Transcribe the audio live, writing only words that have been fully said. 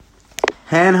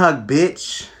Hand hug,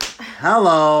 bitch.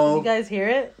 Hello. Did you guys hear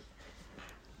it?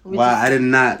 I did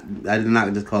not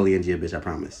just call Angie a bitch, I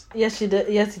promise. Yes, you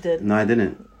did. Yes, you did. No, I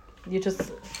didn't. You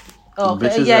just... Oh,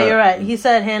 okay. Yeah, you're right. He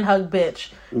said hand hug,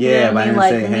 bitch. Yeah, but I didn't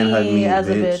say hand hug me as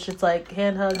bitch. A bitch. It's like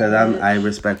hand hug, because I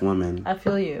respect women. I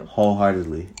feel you.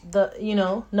 Wholeheartedly.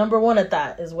 Number one at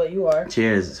that is what you are.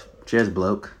 Cheers. Cheers,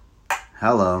 bloke.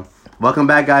 Hello. Welcome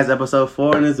back, guys. Episode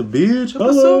 4, and it's a bitch.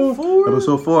 Episode 4.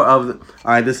 Episode 4 of...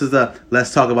 Alright, this is the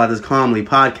Let's Talk About This Calmly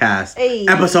podcast. Hey.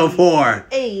 Episode 4.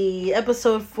 Hey,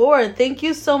 episode 4. Thank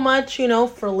you so much,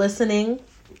 for listening.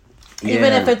 Yeah.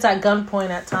 Even if it's at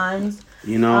gunpoint at times.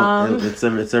 It's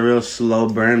a real slow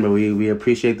burn, but we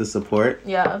appreciate the support.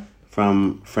 Yeah.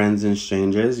 From friends and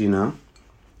strangers,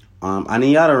 I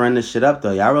need y'all to run this shit up,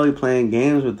 though. Y'all really playing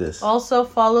games with this. Also,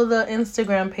 follow the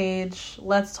Instagram page.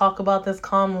 Let's Talk About This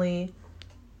Calmly.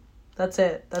 That's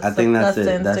it. That's it. That's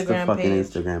the fucking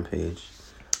Instagram page.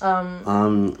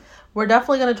 We're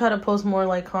definitely going to try to post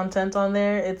more, content on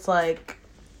there. It's,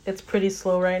 it's pretty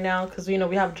slow right now because, we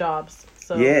have jobs.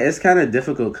 So yeah, it's kind of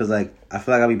difficult because, I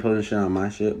feel like I'll be posting shit on my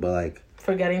shit, but,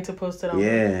 forgetting to post it on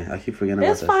yeah, I keep forgetting about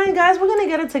that. It's fine, guys. We're going to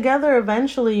get it together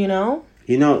eventually,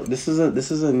 This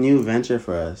is a new venture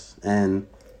for us, and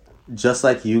just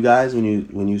like you guys,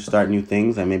 when you start new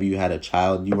things, maybe you had a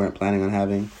child you weren't planning on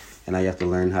having, and now you have to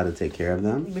learn how to take care of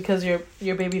them because your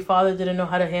baby father didn't know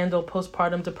how to handle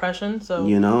postpartum depression. So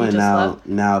and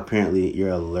now apparently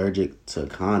you're allergic to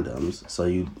condoms. So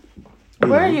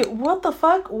where are you? What the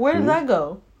fuck? Where did that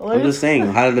go? I'm just saying,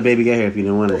 how did the baby get here if you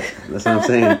didn't want it? That's what I'm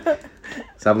saying.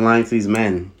 Stop lying to these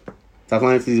men. Stop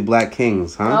lying to these black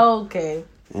kings, huh? Okay.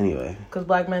 Anyway. Because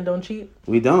black men don't cheat?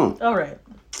 We don't. All right.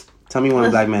 Tell me one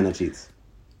black man that cheats.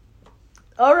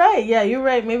 All right. Yeah, you're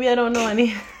right. Maybe I don't know any.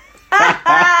 See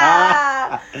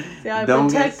how I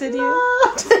protected you?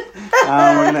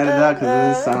 I'm looking at it out because it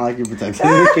doesn't sound like you protected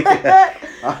me.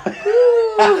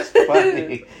 That's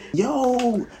funny.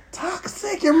 Yo,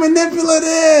 toxic. You're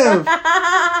manipulative.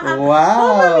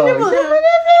 Wow. You're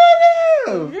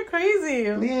manipulative. You're crazy.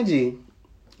 Angie.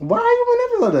 Why are you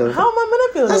manipulative? How am I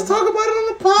manipulative? Let's talk about it on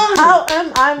the pod. How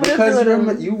am I manipulative?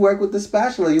 Because you work with the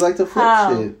spatula. You like to flip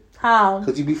shit. How?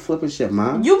 Because you be flipping shit,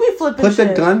 Mom. You be flipping shit. Put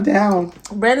the gun down.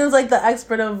 Brandon's the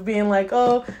expert of being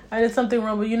oh, I did something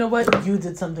wrong, but you know what? You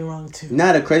did something wrong too.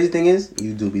 Nah, the crazy thing is,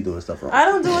 you do be doing stuff wrong. I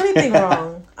don't do anything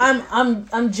wrong.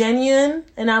 I'm genuine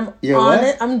and I'm You're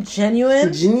honest. What? I'm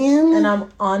genuine. Genuine? And I'm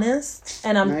honest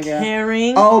and I'm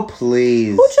caring. Oh,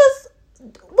 please.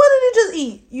 What did you just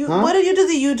eat? What did you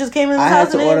just eat? You just came in the house. I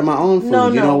had to order my own food. No.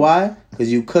 You know why?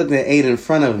 Because you cooked and ate in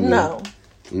front of me. No.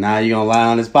 Now you gonna lie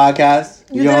on this podcast?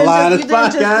 You didn't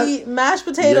just eat mashed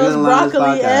potatoes,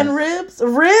 broccoli, and ribs?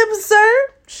 Ribs, sir?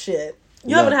 Shit.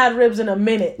 You haven't had ribs in a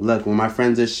minute. Look, when my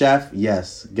friend's a chef,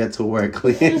 yes, get to work.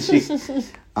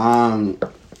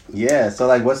 Yeah,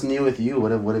 so what's new with you?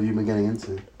 What have you been getting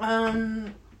into?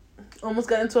 Almost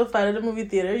got into a fight at the movie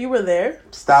theater. You were there.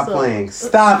 Stop playing.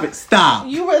 Stop it. Stop.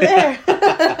 You were there.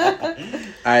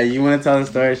 Alright, you want to tell the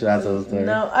story? Should I tell the story?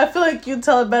 No, I feel like you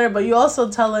tell it better, but you also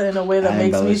tell it in a way that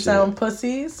makes me sound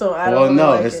pussy. So I don't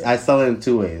know. I tell it in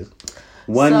two ways.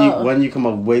 One, you come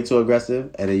up way too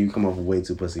aggressive, and then you come up way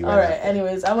too pussy. All right.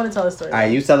 Anyways, I want to tell the story. All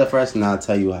right, you tell it first, and I'll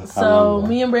tell you how. So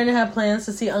me and Brandon had plans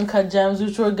to see Uncut Gems,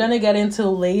 which we're gonna get into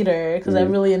later because I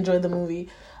really enjoyed the movie.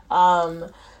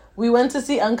 We went to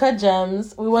see Uncut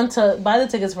Gems. We went to buy the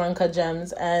tickets for Uncut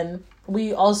Gems, and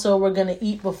we also were gonna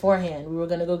eat beforehand. We were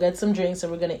gonna go get some drinks,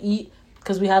 and we're gonna eat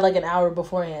because we had an hour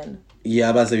beforehand. Yeah,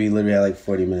 I'm about to say we literally had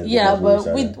 40 minutes. Yeah, but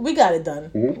we got it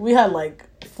done. Mm-hmm. We had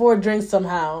 4 drinks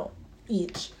somehow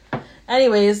each.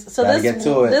 Anyways, so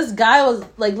this guy was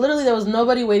literally there was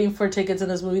nobody waiting for tickets in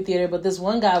this movie theater, but this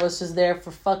one guy was just there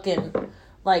for fucking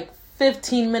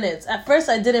 15 minutes. At first,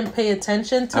 I didn't pay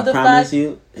attention to the fact.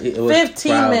 It was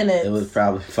 15 minutes. It was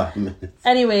probably 5 minutes.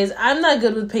 Anyways, I'm not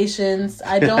good with patience.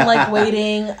 I don't like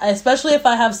waiting, especially if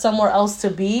I have somewhere else to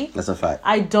be. That's a fact.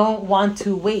 I don't want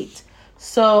to wait.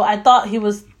 So I thought it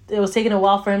was taking a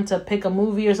while for him to pick a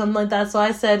movie or something like that. So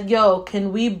I said, "Yo,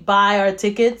 can we buy our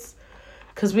tickets?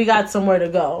 Because we got somewhere to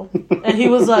go." And he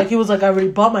was like, I already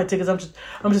bought my tickets.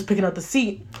 I'm just picking out the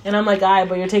seat. And I'm like, all right,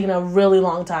 but you're taking a really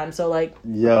long time. So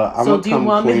yo, I'm gonna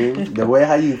come clean. The way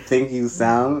how you think you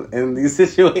sound in these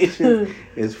situations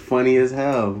is funny as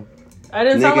hell. I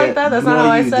didn't sound like that. That's not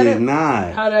how I said it. You did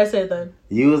not. How did I say it then?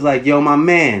 You was like, yo, my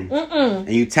man. Mm-mm.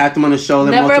 And you tapped him on the shoulder.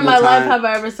 Never in my life have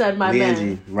I ever said my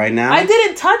man. Right now? I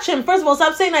didn't touch him. First of all,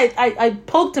 stop saying I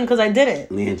poked him because I didn't.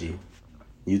 Leangie.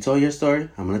 You told your story.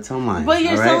 I'm gonna tell mine. But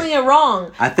you're telling it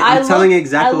wrong. I'm telling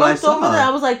exactly what I saw. I looked over there. I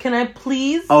was like, "Can I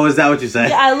please?" Oh, is that what you said?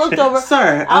 Yeah, I looked over.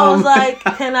 Sir, I was like,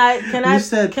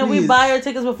 "Can we buy our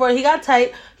tickets before?" He got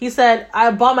tight. He said, "I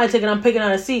bought my ticket. I'm picking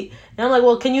out a seat." And I'm like,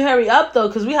 "Well, can you hurry up though?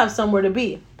 Because we have somewhere to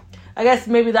be." I guess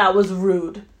maybe that was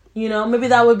rude. You know, maybe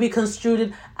that would be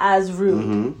construed as rude.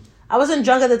 Mm-hmm. I wasn't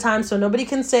drunk at the time, so nobody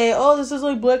can say, "Oh, this is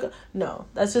like black." No,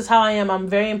 that's just how I am. I'm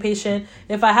very impatient.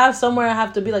 If I have somewhere, I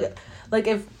have to be like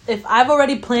if I've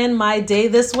already planned my day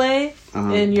this way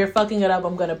and you're fucking it up,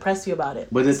 I'm gonna press you about it.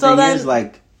 But the thing is,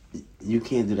 like, you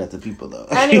can't do that to people though.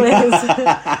 Anyways,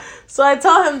 so I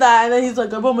tell him that, and then he's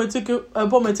like, I bought my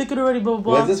ticket already, blah blah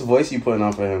blah. What's this voice you putting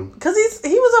on for him? Because he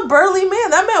was a burly man.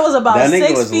 That man was about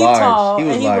 6 feet tall,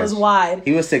 and he was wide.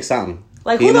 He was 6 something.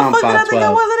 Like, who the fuck did I think I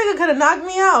was? That nigga could have knocked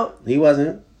me out. He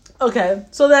wasn't. Okay,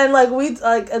 so then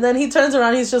and then he turns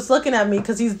around. He's just looking at me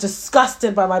because he's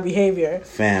disgusted by my behavior.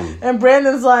 Fam. And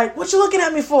Brandon's like, "What you looking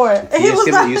at me for?" And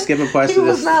you skipping parts of this? He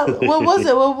was not. What was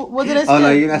it? What did I skip? Oh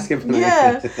no, you're not skipping.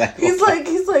 Yeah. He's like.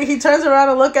 He turns around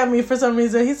and look at me for some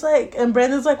reason. He's like, and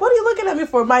Brandon's like, "What are you looking at me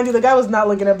for?" Mind you, the guy was not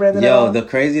looking at Brandon. At all. The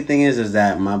crazy thing is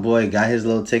that my boy got his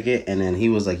little ticket, and then he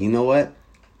was like, "You know what?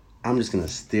 I'm just gonna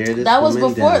stare this That was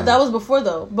woman before. down." That was before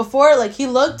though. Before, like, he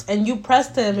looked and you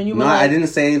pressed him and you were I didn't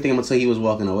say anything until he was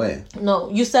walking away.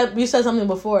 No, you said something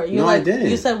before. I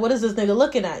didn't. You said, "What is this nigga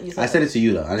looking at?" You said. I said it to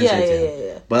you though. I didn't say it to him.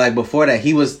 Yeah. But like before that,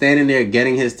 he was standing there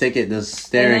getting his ticket, just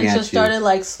staring at you. And then just started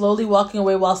like slowly walking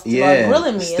away while still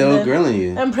grilling me. Still grilling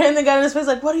you. And Brandon got in his face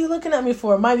like, "What are you looking at me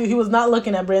for?" Mind you, he was not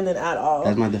looking at Brandon at all.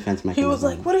 That's my defense mechanism. He was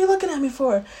like, "What are you looking at me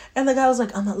for?" And the guy was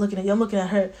like, "I'm not looking at you. I'm looking at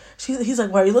her." He's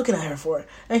like, "Why are you looking at her for?"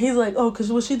 And he's like, "Oh, because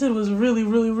what she did was really,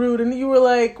 really rude." And you were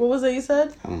like, "What was it you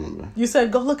said?" I don't remember. You said,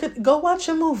 go watch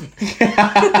a movie."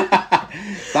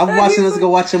 Stop watching us, go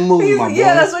watch a movie, my boy.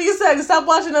 Yeah, that's what you said. Stop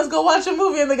watching us, go watch a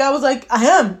movie. And the guy was like, I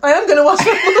am gonna watch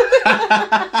a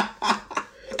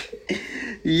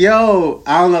movie. Yo,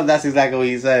 I don't know if that's exactly what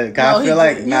he said. Cause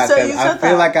I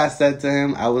feel like I said to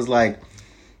him, I was like,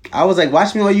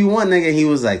 watch me all you want, nigga. He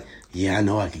was like, yeah, I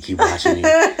know I can keep watching you.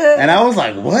 And I was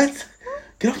like, what?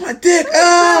 Get off my dick!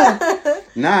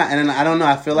 Nah, and then I don't know.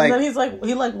 I feel like. And then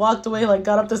he walked away,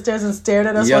 got up the stairs and stared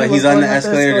at us. Yo, he's on the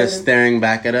escalator just staring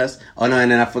back at us. Oh no, and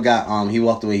then I forgot. He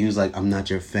walked away. He was like, "I'm not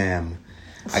your fam."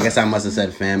 I guess I must have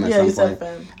said fam at some point. Said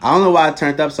fam. I don't know why I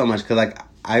turned up so much because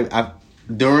I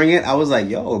during it I was like,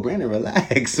 "Yo, Brandon,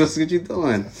 relax. What's what you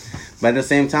doing?" But at the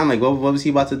same time, what was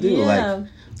he about to do? Yeah.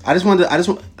 I just want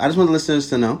the listeners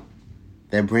to know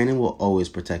that Brandon will always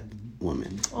protect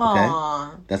women. Okay, aww.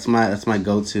 That's my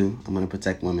go-to. I'm gonna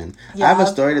protect women. Yeah, I have a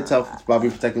story to tell about me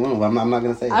protecting women, but I'm not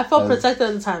gonna say it. I felt protected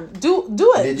at the time. Do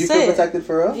it. Did you feel protected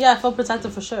for real? Yeah, I felt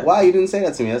protected for sure. Why you didn't say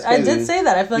that to me? That's crazy. I did say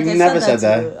that. I feel like you I never said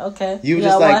that to you. Okay. You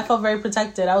just I felt very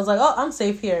protected. I was like, oh, I'm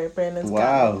safe here. Brandon's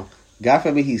wow. God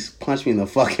forbid he punched me in the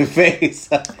fucking face.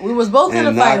 We was both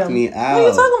gonna fight him. Me out. What are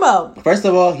you talking about? First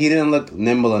of all, he didn't look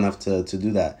nimble enough to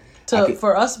do that.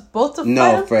 For us both to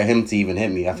fight him? For him to even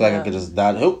hit me. I feel like I could just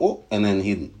dodge, and then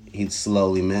he'd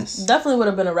slowly miss. Definitely would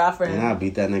have been a rap for him. And I'll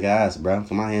beat that nigga ass, bro.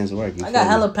 For my hands work. I got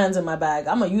hella pens in my bag.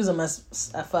 I'm gonna use them as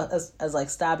like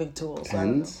stabbing tools.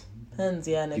 Pens? Pens,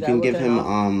 yeah, nigga. You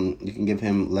can give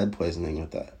him lead poisoning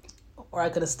with that. Or I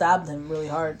could have stabbed him really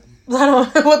hard. I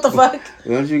don't know. What the fuck?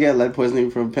 Don't you get lead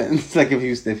poisoning from pens? Like if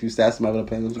you stab somebody with a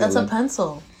pen. That's a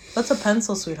pencil. That's a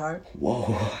pencil, sweetheart. Whoa.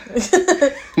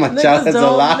 My child has a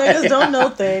lot. Niggas don't know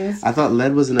things. I thought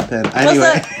lead was in a pen.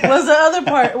 Anyway. What's the other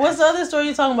part? What's the other story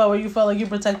you talking about where you felt like you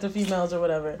protected females or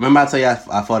whatever? Remember I told you I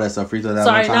fought at Sofritos that one time?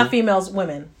 Sorry, not females,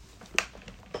 women.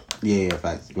 Yeah,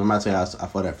 facts. Remember I told you I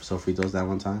fought at Sofritos that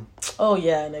one time? Oh,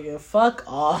 yeah, nigga. Fuck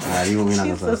off. Alright, you want me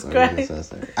not to say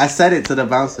that. I said it to the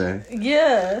bouncer.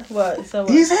 Yeah. What? So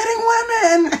what? He's hitting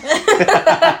women!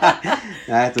 I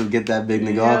had to get that big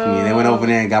nigga off me. They went over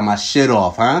there and got my shit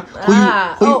off, huh?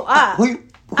 Who you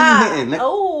hitting?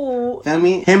 Oh. Feel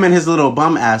me? Him and his little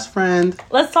bum ass friend.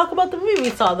 Let's talk about the movie we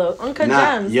saw though. Uncut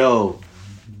Gems. Yo,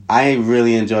 I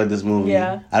really enjoyed this movie.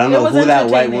 Yeah. I don't know who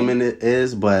that white woman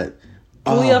is, but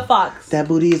Julia Fox. That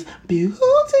booty is beauty.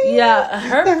 Yeah,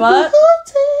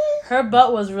 her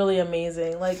butt was really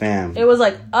amazing. Like, fam. It was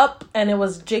like up and it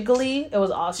was jiggly. It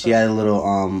was awesome. She had a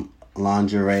little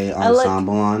lingerie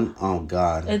ensemble on. Oh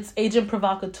God. It's Agent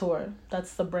Provocateur.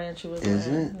 That's the brand she was wearing. Is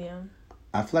it? Yeah.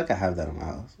 I feel like I have that in my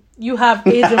house. You have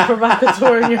Agent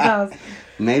Provocateur in your house.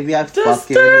 Maybe I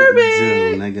fucking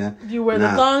do, nigga. Do you wear the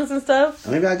thongs and stuff?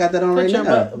 Maybe I got that on right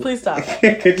now. Please stop.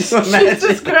 Could you imagine?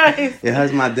 Jesus Christ. It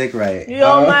has my dick right.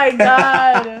 Oh my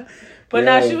God. But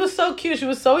now she was so cute. She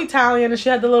was so Italian and she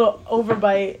had the little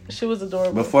overbite. She was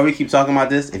adorable. Before we keep talking about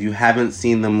this, if you haven't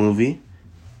seen the movie,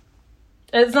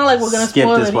 It's not like we're gonna skip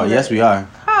this part. Yes, we are.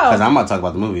 How? Because I'm about to talk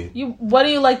about the movie. What do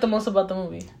you like the most about the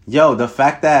movie? Yo, the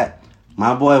fact that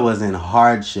my boy was in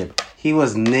hardship. He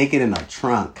was naked in a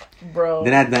trunk. Bro.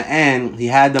 Then at the end, he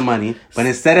had the money. But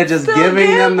instead of just giving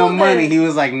them the money, he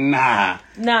was like, nah,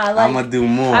 like, I'm going to do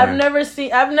more. I've never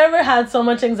had so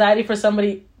much anxiety for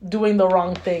somebody doing the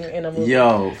wrong thing in a movie.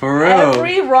 Yo, for real.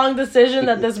 Every wrong decision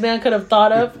that this man could have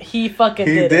thought of, he fucking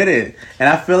did it. He did it. And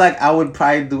I feel like I would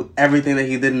probably do everything that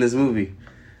he did in this movie.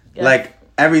 Yeah. Like,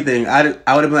 everything. I would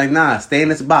have been like, nah, stay in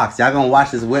this box. Y'all gonna watch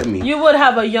this with me. You would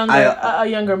have a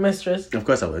younger mistress. Of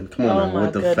course I would. Come on, man,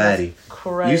 with the fatty.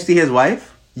 Christ. You see his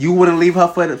wife? You wouldn't leave her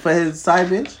for his side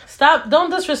bitch? Stop.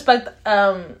 Don't disrespect.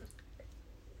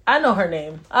 I know her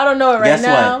name. I don't know it right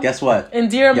now. Guess what?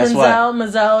 Indira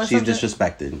Menzel. She's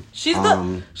disrespected. She's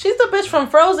the bitch from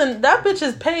Frozen. That bitch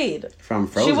is paid. From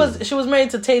Frozen? She was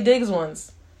married to Taye Diggs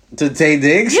once. To Taye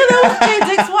Diggs? Yeah, that was Taye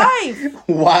Diggs' wife.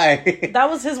 Why? That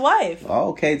was his wife.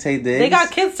 Oh, okay, Taye Diggs. They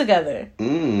got kids together.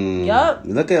 Yup.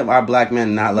 Look at our black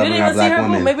men not loving our black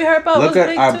women. Maybe her butt Look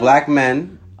at our black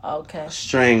men. Okay.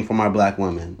 Straying from our black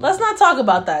women. Let's not talk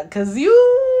about that, because you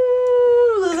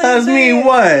do the same thing. Cause me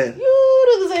what? You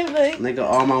do the same thing. Nigga,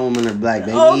 all my women are black,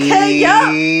 baby. Okay, yeah.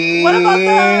 What about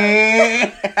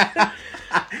that?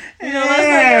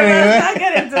 Let's not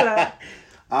get into that.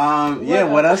 Yeah,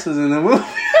 what else was in the movie?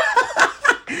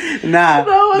 Nah,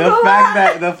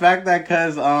 the fact that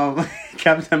cuz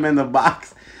kept him in the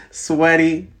box,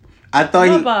 sweaty. I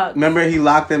thought remember he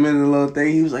locked them in the little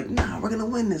thing. He was like, nah, we're gonna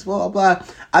win this, blah blah.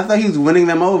 I thought he was winning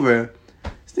them over.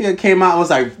 This nigga came out and was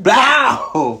like,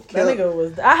 blow. That nigga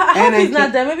was. I hope he's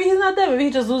not dead. Maybe he's not dead. Maybe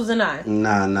he just loses an eye.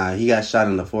 Nah. He got shot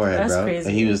in the forehead, that's bro. Crazy.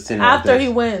 And he was after he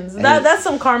wins. That's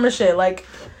some karma shit. Like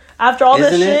after all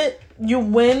this shit. You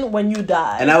win when you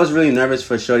die. And I was really nervous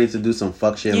for Shorty to do some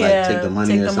fuck shit, like take the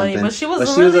money or something. But she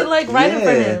was really writing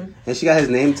for him. And she got his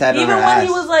name tatted on her ass.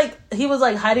 Even when he was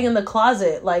like hiding in the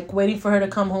closet, like waiting for her to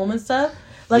come home and stuff.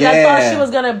 Like I thought she was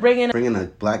gonna bring in a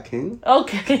black king.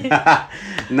 Okay.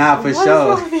 Nah, for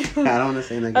sure. I don't want to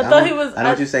say nigga. I thought he was. I don't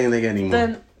want you saying nigga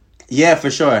anymore. Yeah, for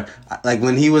sure. Like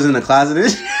when he was in the closet. Nah,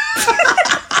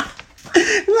 for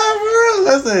real.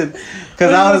 Listen.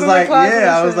 Because I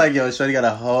was like, yo, Shorty got a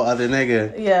whole other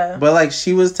nigga. Yeah. But like,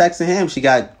 she was texting him. She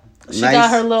got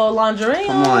her little lingerie.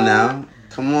 Come on now.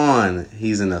 Come on.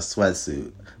 He's in a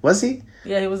sweatsuit. Was he?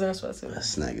 Yeah, he was in a sweatsuit.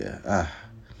 This nigga.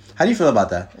 How do you feel about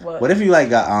that? What if you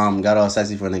like got all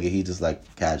sexy for a nigga? He just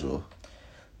like casual.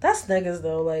 That's niggas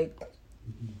though. Like,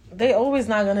 they always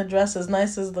not gonna dress as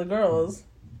nice as the girls.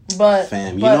 But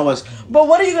know what's... But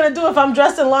what are you gonna do if I'm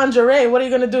dressed in lingerie? What are you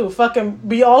gonna do? Fucking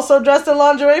be also dressed in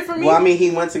lingerie for me? Well, I mean, he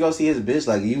went to go see his bitch.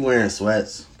 Like, you wearing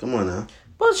sweats? Come on now.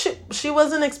 Well, she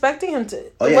wasn't expecting him to.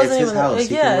 Oh yeah, it's his house.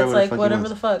 It's like whatever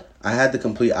the fuck. I had the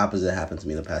complete opposite happen to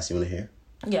me in the past. You want to hear?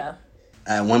 Yeah.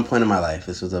 At one point in my life,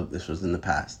 this was in the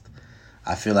past.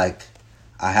 I feel like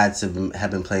I had to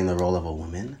have been playing the role of a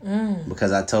woman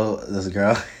because I told this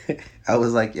girl, I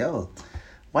was like, "Yo,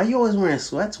 why you always wearing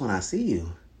sweats when I see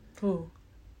you?" Who?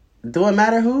 Do it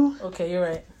matter who? Okay, you're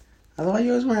right. I thought, why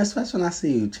you always wearing sweats when I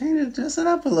see you? Change it, dress it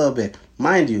up a little bit.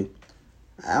 Mind you,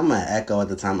 I'm an Echo at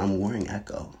the time. I'm wearing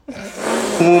Echo.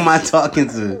 Who am I talking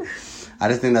to? I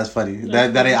just think that's funny.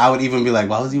 That I would even be like,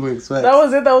 why was he wearing sweats? That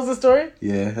was it? That was the story?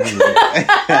 Yeah.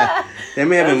 There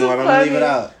may have been more, but I'm going to leave it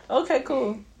out. Okay,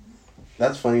 cool.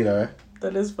 That's funny though, right?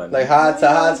 That is funny. Like, how I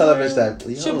tell a bitch that?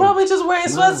 She probably just wearing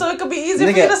sweats so it could be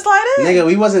easier for you to slide in. Nigga,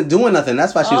 we wasn't doing nothing.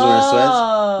 That's why she was wearing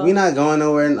sweats. We not going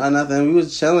nowhere or nothing. We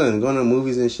was chilling, going to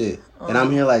movies and shit. And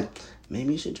I'm here like,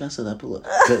 maybe you should dress it up a little.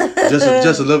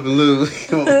 Just a little.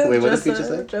 Wait, what did Future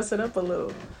say? Dress it up a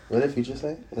little. What did Future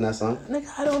say in that song? Nigga,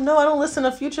 I don't know. I don't listen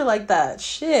to Future like that.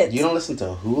 Shit. You don't listen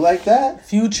to who like that?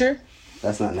 Future.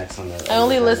 That's not next on that. I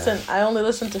only listen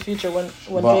to Future when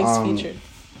Drake's featured.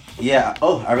 Yeah.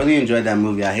 Oh, I really enjoyed that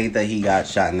movie. I hate that he got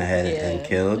shot in the head and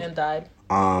killed. And died.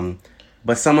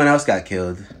 But someone else got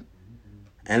killed.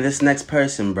 And this next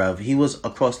person, bruv, he was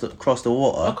across the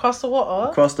water. Across the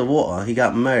water? Across the water. He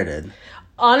got murdered.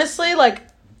 Honestly, like,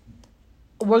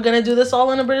 we're going to do this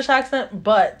all in a British accent,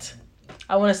 but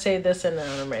I want to say this in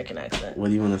an American accent. What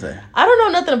do you want to say? I don't know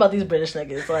nothing about these British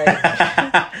niggas. Like,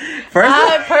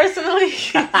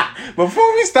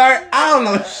 before we start, I don't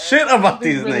know shit about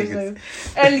these niggas.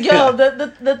 And yo,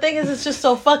 the thing is, it's just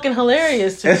so fucking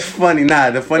hilarious to me. It's funny.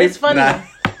 It's funny. Nah.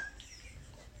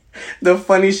 The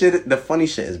funny shit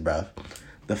is, bro.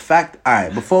 The fact. All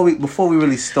right, before we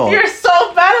really start. You're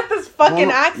so bad at this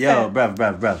fucking accent. Yo,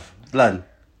 bruv, blood.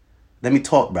 Let me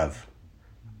talk, bruv.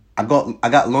 I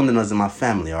got Londoners in my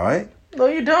family. All right. No,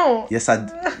 you don't. Yes, my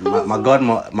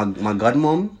godmom. My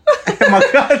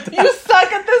god. You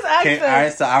suck at this accent. All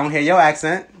right, so I don't hear your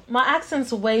accent. My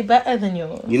accent's way better than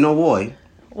yours. You know why?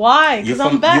 Why? Because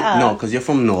I'm better. No, because you're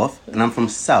from North and I'm from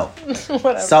South.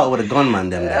 South with a gunman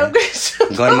them there.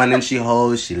 Gunman and she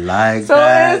hoes, she likes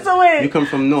that. So wait. You come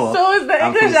from North. So is the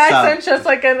English accent just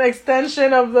like an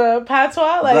extension of the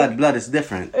patois? Like, blood, it's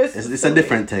different. It's a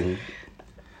different thing.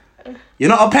 You're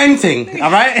not a painting,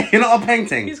 all right? You're not a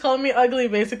painting. He's calling me ugly,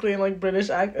 basically, in like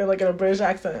in a British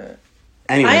accent.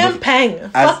 Anyway, I am Peng.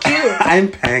 Fuck you. I'm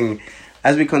Peng.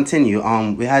 As we continue,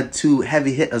 we had two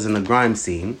heavy hitters in the grime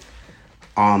scene.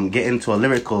 Get into a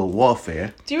lyrical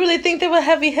warfare. Do you really think they were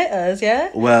heavy hitters?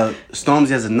 Yeah. Well, Stormzy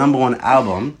has a #1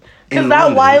 album. Because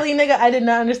that Wiley nigga, I did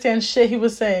not understand shit he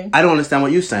was saying. I don't understand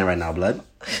what you're saying right now, blood.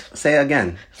 Say it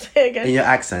again. Say it again. In your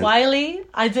accent. Wiley,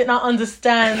 I did not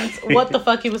understand what the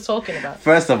fuck he was talking about.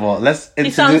 First of all, let's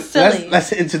introduce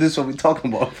what we're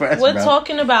talking about first. We're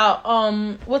talking about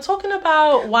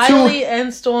Wiley and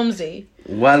Stormzy.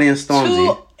 Wiley and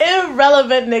Stormzy. Two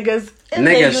irrelevant niggas in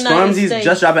the United Stormzy's States.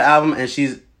 just dropped an album and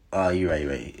she's you're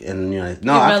right. In the United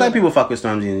No, I feel like people fuck with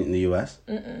Stormzy in the US.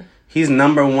 Mm-mm. He's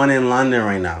 #1 in London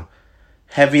right now.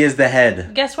 Heavy as the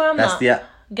head. Guess where I'm not?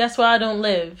 Guess where I don't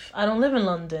live? I don't live in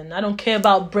London. I don't care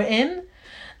about Britain.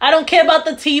 I don't care about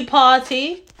the Tea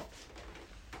Party.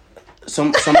 So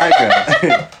my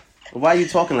girl. Why are you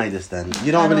talking like this then?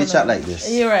 You don't really chat like this.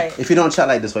 You're right. If you don't chat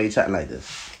like this, why are you chatting like this?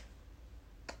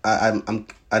 I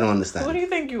don't understand. What do you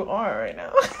think you are right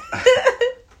now?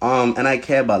 And I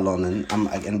care about London. I'm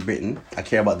in Britain. I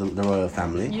care about the royal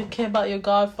family. You care about your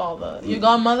godfather, your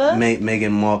godmother.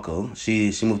 Meghan Markle.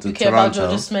 She moved to Toronto. You care about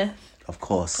Georgia Smith. Of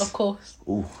course.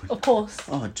 Ooh. Of course.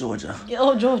 Oh, Georgia. Yeah,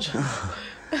 oh, Georgia.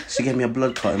 She gave me a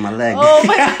blood clot in my leg. Oh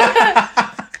my God.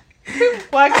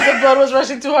 Why? Because the blood was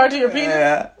rushing too hard to your penis?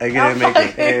 Yeah, I can't make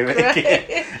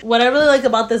it. What I really like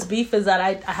about this beef is that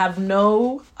I have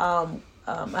no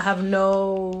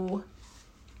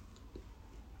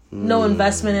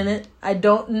investment in it. I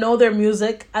don't know their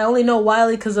music. I only know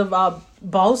Wiley because of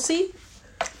Bossy.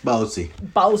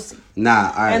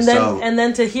 Nah, all right. And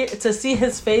then to see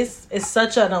his face is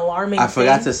such an alarming thing. I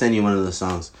forgot to send you one of the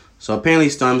songs. So apparently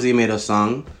Stormzy made a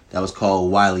song that was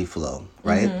called Wiley Flow,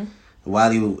 right? Mm-hmm.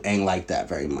 Wiley ain't like that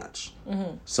very much.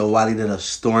 Mm-hmm. So Wiley did a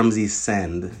Stormzy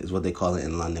send, is what they call it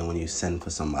in London when you send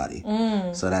for somebody.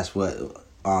 Mm. So that's what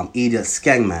Egypt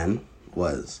Skangman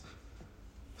was.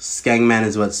 Skangman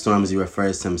is what Stormzy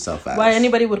refers to himself as. Why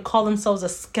anybody would call themselves a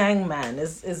skangman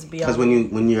is beyond. Because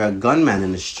when you're a gunman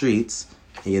in the streets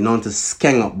and you're known to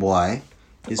skang up boy,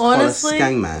 it's honestly called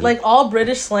a skangman. Like all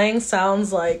British slang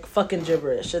sounds like fucking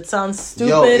gibberish. It sounds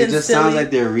stupid. It just sounds like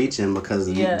they're reaching because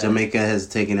Jamaica has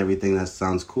taken everything that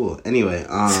sounds cool. Anyway,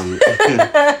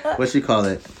 what you call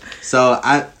it? So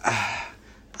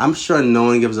I'm sure no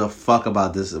one gives a fuck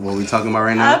about this, what we're talking about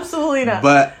right now. Absolutely not.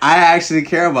 But I actually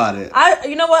care about it.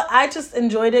 You know what? I just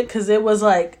enjoyed it because it was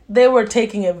like, they were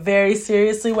taking it very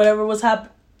seriously, whatever was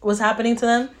happening to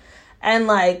them. And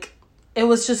like, it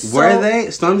was just Were they?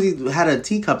 Stormzy had a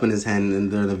teacup in his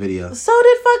hand during the video. So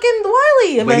did fucking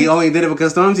Wiley. But he only did it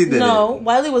because Stormzy did it. No,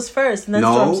 Wiley was first, and then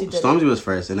Stormzy did it. Stormzy was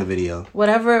first in the video.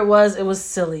 Whatever it was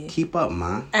silly. Keep up,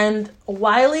 man. And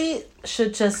Wiley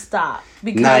should just stop.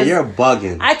 Because you're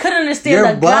bugging. I couldn't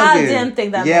understand the goddamn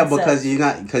thing that man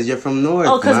said. Because you're from North.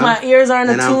 Oh, because my ears aren't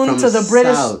attuned to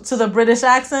the British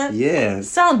accent. Yeah,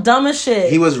 sound dumb as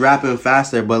shit. He was rapping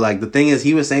faster, but like the thing is,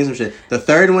 he was saying some shit. The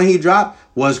third one he dropped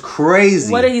was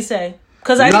crazy. What did he say?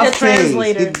 Because I need a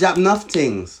translator. He dropped enough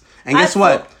things. And guess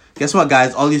what? Guess what,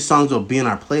 guys? All these songs will be in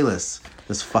our playlist.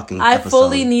 This fucking episode. I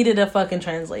fully needed a fucking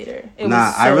translator.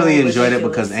 I really enjoyed it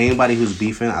because anybody who's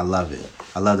beefing, I love it.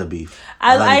 I love the beef.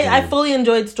 I fully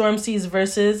enjoyed Stormzy's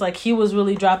verses. Like, he was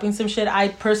really dropping some shit. I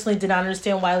personally did not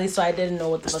understand Wiley, so I didn't know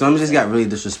what the fuck Stormzy got really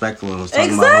disrespectful and was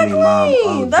talking about homie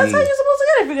mom. That's how you're supposed to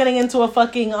get if you're getting into a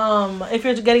fucking if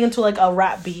you're getting into like a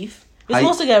rap beef. You're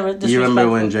supposed to get disrespectful. You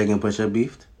remember when Drake and Pusha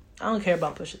beefed? I don't care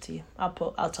about Pusha T.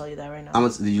 I'll tell you that right now.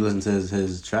 Did you listen to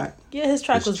his track? Yeah, his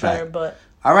track was better, but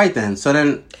all right then. So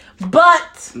then,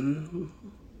 but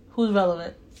who's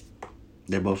relevant?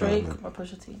 They're both Drake relevant. or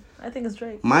Pusha T? I think it's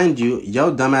Drake. Mind you,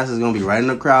 yo dumbass is gonna be right in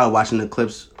the crowd watching the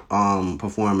Clips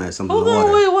perform at something. Who's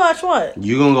gonna watch what?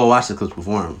 You gonna go watch the Clips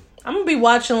perform? I'm gonna be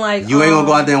watching like. You ain't gonna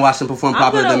go out there and watch them perform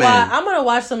Popular Demand. I'm gonna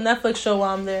watch some Netflix show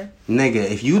while I'm there. Nigga,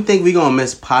 if you think we gonna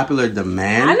miss Popular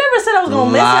Demand, I never said I was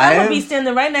gonna miss it. I'm gonna be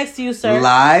standing right next to you, sir.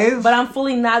 Live, but I'm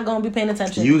fully not gonna be paying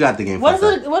attention. You got the game. What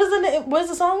is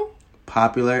the song?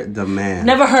 Popular Demand.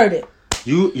 Never heard it.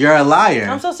 You're a liar.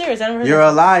 I'm so serious. I never heard You're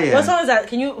a liar. What song is that?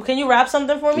 Can you rap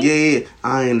something for me? Yeah.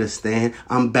 I understand.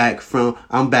 I'm back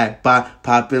by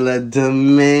Popular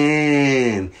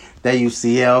Demand. That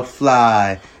UCL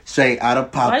fly. Straight out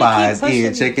of Popeyes,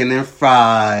 eating chicken and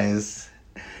fries.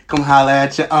 Come holler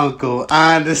at your uncle.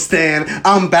 I understand.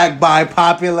 I'm back by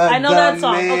popular demand. I know that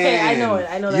song. Okay, I know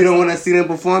it. You don't want to see them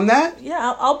perform that?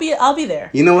 Yeah, I'll be there.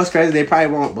 You know what's crazy? They probably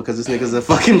won't because this nigga's a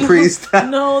fucking priest.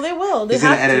 No, they will. He's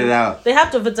gonna edit it out. They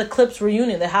have to. If it's a Clips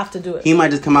reunion, they have to do it. He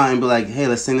might just come out and be like, "Hey,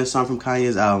 let's sing this song from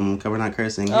Kanye's album. Cause we're not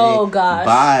cursing." Oh hey, gosh.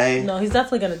 Bye. No, he's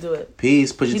definitely gonna do it.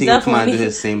 Peace. Put your team come out and do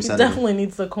his same setup. He definitely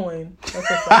needs the coin.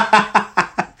 That's a fact.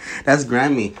 That's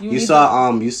Grammy. You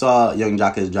saw Young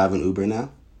Jock is driving Uber now.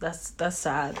 That's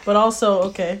sad, but also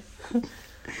okay.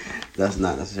 That's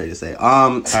not necessary to say.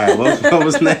 All right. What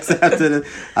was next after this?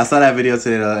 I saw that video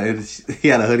today, and he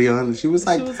had a hoodie on, and she was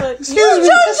like, "Excuse me,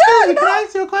 can I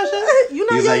ask you a question?"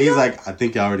 He's like, "I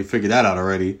think you already figured that out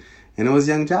already," and it was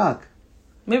Young Jock.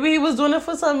 Maybe he was doing it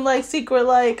for some like secret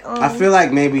like. I feel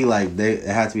like maybe like it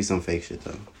had to be some fake shit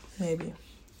though. Maybe.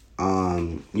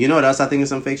 You know what else I think is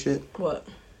some fake shit? What?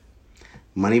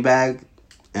 Moneybagg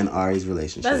and Ari's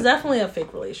relationship. That's definitely a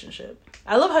fake relationship.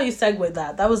 I love how you segued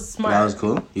that. That was smart. That was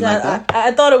cool. You like that?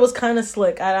 I thought it was kind of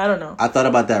slick. I don't know. I thought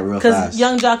about that real fast. Because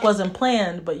Young Jock wasn't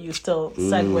planned, but you still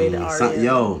segued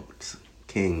Ari.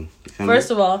 King.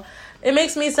 First of all, it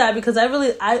makes me sad because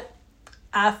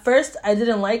at first I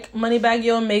didn't like Moneybagg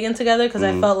Yo and Megan together because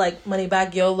I felt like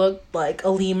Moneybagg Yo looked like a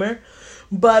lemur.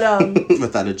 But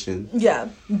without a chin. Yeah.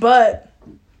 But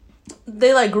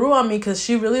they like grew on me because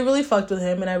she really, really fucked with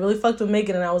him, and I really fucked with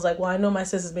Megan, and I was like, well, I know my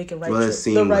sis is making the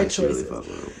right choices.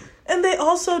 Really and they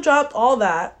also dropped All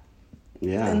That.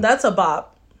 Yeah. And that's a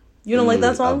bop. You don't like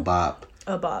that song? A bop.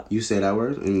 A bop. You say that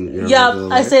word?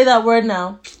 I say that word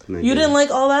now. You didn't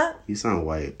like All That? You sound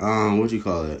white. What'd you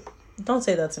call it? Don't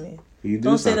say that to me.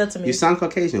 Don't say that to me. You sound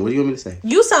Caucasian. What do you want me to say?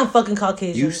 You sound fucking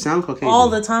Caucasian. You sound Caucasian. All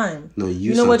the time. No,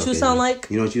 you know what Caucasian. You sound like?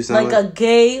 You know what you sound like? Like a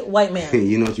gay white man.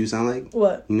 You know what you sound like?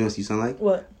 What? You know what you sound like?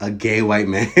 What? A gay white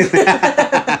man.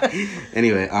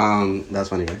 Anyway, that's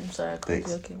funny, right? I'm sorry.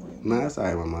 Thanks. Okay, nah, that's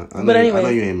alright, mama. I know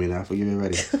you ain't me now. Forgive me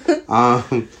already.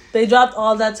 They dropped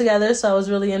All That together, so I was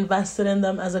really invested in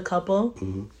them as a couple.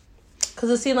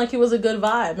 Because it seemed like he was a good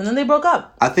vibe. And then they broke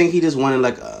up. I think he just wanted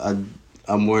like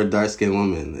a more dark-skinned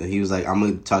woman. And he was like, I'm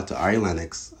going to talk to Ari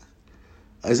Lennox.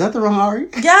 Is that the wrong Ari?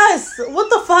 Yes. What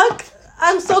the fuck?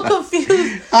 I'm so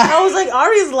confused. I was like,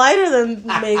 Ari's lighter than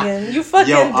Megan. You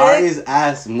fucking dick. Ari's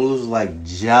ass moves like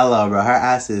Jello, bro. Her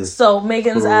ass is so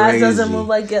Megan's crazy. Ass doesn't move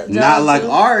like Jello. Not like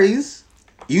Ari's.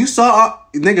 You saw...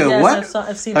 nigga, yes, what?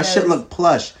 I've seen her shit look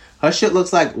plush. Her shit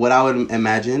looks like what I would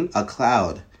imagine a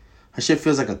cloud. Her shit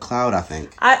feels like a cloud, I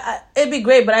think. It'd be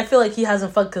great, but I feel like he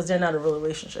hasn't fucked because they're not a real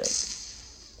relationship.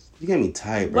 You get me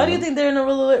tight, bro. Why do you think they're in a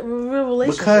real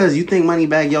relationship? Because you think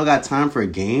Moneybagg Yo got time for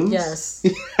games? Yes.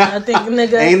 I think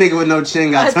nigga... Ain't nigga with no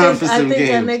chin got time for some games.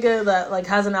 I think a nigga that like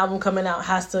has an album coming out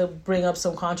has to bring up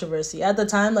some controversy. At the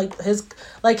time,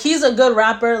 he's a good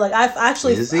rapper. Like I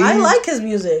like his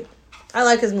music.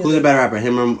 Who's a better rapper,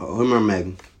 him or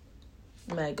Meg?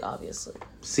 Meg, obviously.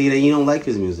 See, then you don't like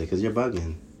his music because you're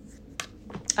bugging.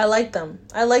 I like them.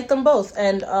 I like them both.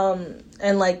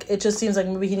 And like, it just seems like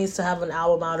maybe he needs to have an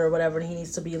album out or whatever, and he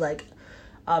needs to be like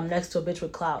next to a bitch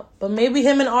with clout. But maybe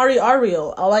him and Ari are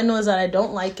real. All I know is that I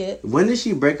don't like it. When did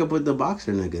she break up with the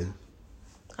boxer nigga?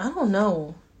 I don't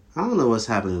know. I don't know what's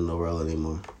happening in the world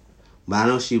anymore. But I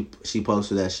know she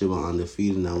posted that shit on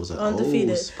Undefeated, and I was like, Undefeated.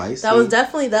 Oh, spicy. That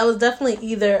was definitely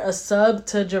either a sub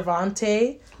to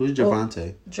Gervonta. Who's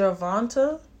Gervonta?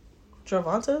 Gervonta?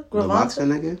 The boxer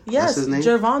nigga? Yes, that's his name?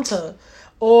 Gervonta.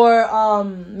 Or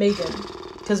Megan.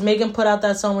 Because Megan put out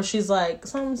that song where she's like,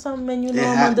 something, and you know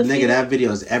I'm undefeated. Nigga, that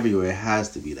video is everywhere. It has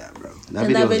to be that, bro.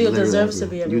 That video deserves to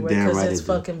be everywhere because it's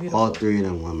fucking beautiful. All three of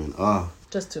them women. Oh.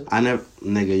 Just two.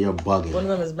 Nigga, you're bugging. One of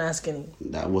them is mad skinny.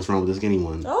 What's wrong with the skinny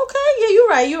one? Okay, yeah,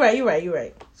 you're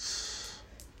right.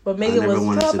 But Megan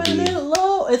was dropping it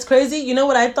low. It's crazy. You know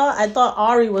what I thought? I thought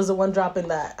Ari was the one dropping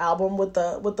that album with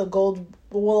the gold,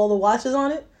 with all the watches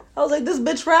on it. I was like, this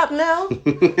bitch rap now.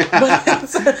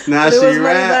 But now she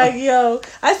rap. Moneybagg Yo.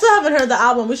 I still haven't heard the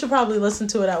album. We should probably listen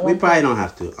to it at one point. We probably don't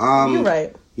have to. You're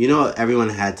right. You know what everyone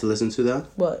had to listen to though?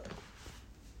 What?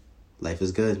 Life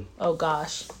is Good. Oh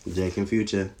gosh. Jake and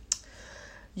Future.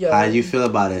 Yo, how do you feel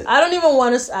about it? I don't even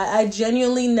want to... I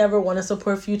genuinely never want to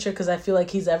support Future because I feel like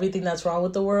he's everything that's wrong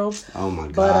with the world. Oh my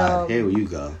God. Here you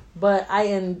go. But I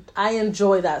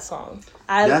enjoy that song.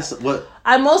 That's what...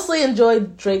 I mostly enjoy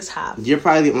Drake's half. You're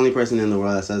probably the only person in the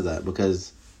world that says that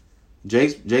because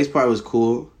Drake's part was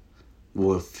cool. But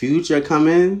when Future come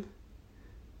in,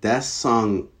 that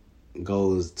song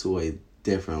goes to a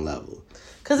different level.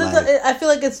 Because I feel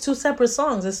like it's two separate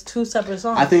songs. It's two separate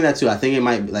songs. I think that too. I think it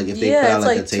might be like if they put out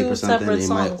like a tape or something, it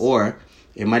might, or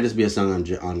it might just be a song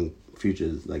on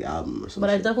Future's like album or something. But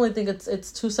I definitely think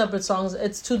it's two separate songs.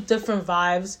 It's two different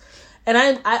vibes. And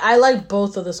I like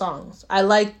both of the songs. I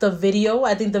like the video.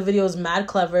 I think the video is mad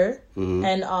clever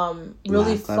and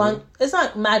really fun. It's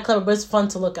not mad clever, but it's fun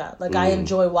to look at. Like I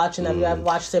enjoy watching that video. I've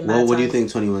watched it mad times. What do you think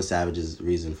 21 Savage's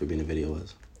reason for being a video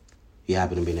was? He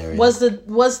happened to be narrating. What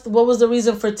was the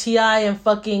reason for T.I. and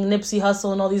fucking Nipsey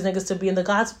Hussle and all these niggas to be in the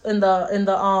what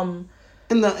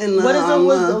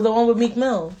is the one with Meek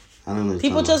Mill? I don't know.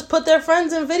 People just put their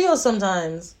friends in videos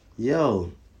sometimes.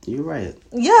 Yo, you right.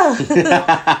 Yeah.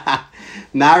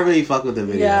 Nah, I really fuck with the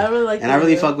video. Yeah, I really like. And I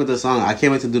really fuck with the song. I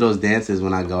can't wait to do those dances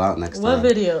when I go out next time. What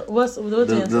video? What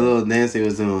dance? The little dance he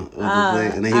was doing with the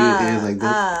thing, and then he was like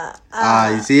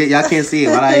this. You see it? Y'all can't see it.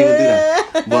 Why did I even do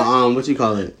that? But what you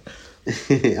call it?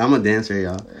 I'm a dancer,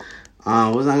 y'all.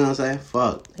 What was I gonna say?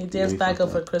 Fuck. He danced back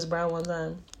up for Chris Brown one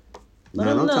time. No,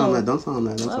 don't tell him that. Don't tell him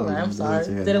that. I'm sorry.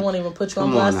 Didn't want to even put you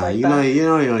on blast like that. You know you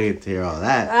don't get to hear all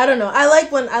that. I don't know. I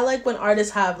like when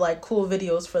artists have like cool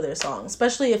videos for their songs,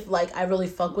 especially if like I really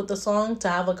fuck with the song to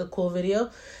have like a cool video.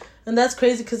 And that's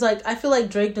crazy because like I feel like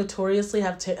Drake notoriously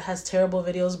has terrible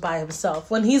videos by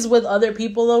himself. When he's with other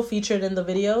people though, featured in the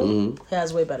video, he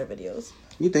has way better videos.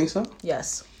 You think so?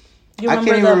 Yes. You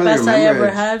remember the Best I Ever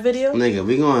Had video? Nigga,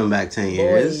 we going back 10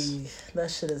 years. Boy,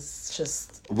 that shit is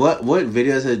just... What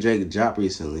videos has Drake dropped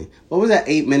recently? What was that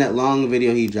 8-minute long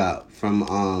video he dropped from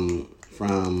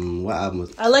what album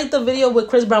was it? I like the video with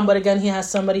Chris Brown, but again, he has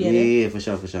somebody in it. Yeah, for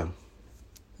sure.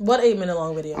 What 8-minute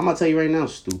long video? I'm gonna tell you right now,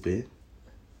 stupid.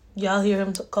 Y'all hear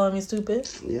him calling me stupid?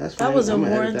 Yeah, that's that wasn't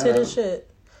warranted as shit.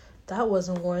 That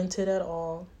wasn't warranted at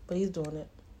all, but he's doing it.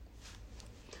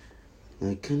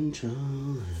 The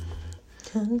controller.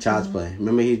 Child's Play.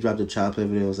 Remember he dropped a Child's Play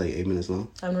video? It was like 8 minutes long.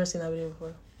 I've never seen that video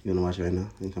before. You wanna watch it right now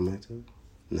and come back to it?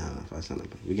 No, if I sound like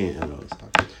we can't edit all this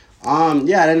talk.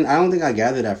 Yeah, I don't think I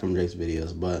gathered that from Drake's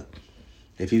videos, but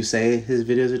if you say his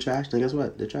videos are trash, then guess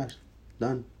what? They're trash.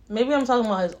 Done. Maybe I'm talking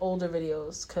about his older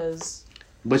videos, cause.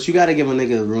 But you gotta give a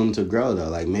nigga room to grow though.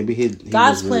 Like maybe he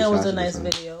God's Plan was a nice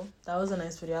video. That was a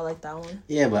nice video. I like that one.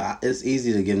 Yeah, but it's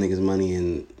easy to give niggas money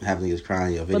and have niggas cry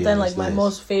in your video. But then like my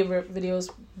most favorite videos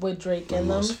with Drake in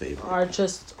them are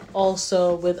just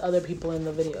also with other people in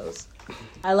the videos.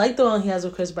 I like the one he has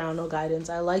with Chris Brown, No Guidance.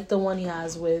 I like the one he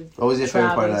has with What was your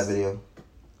favorite part of that video?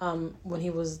 When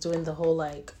he was doing the whole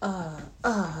like,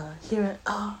 hear it,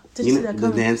 did you see that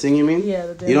coming? The dancing, you mean? Yeah,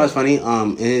 the dancing. You know what's funny?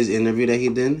 In his interview that he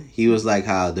did, he was like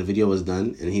how the video was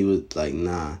done, and he was like,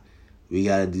 nah, we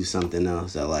gotta do something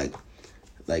else that like,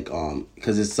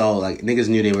 because it's so like niggas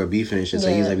knew they were beefing and shit,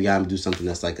 so he was like, we gotta do something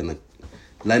that's like gonna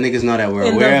let niggas know that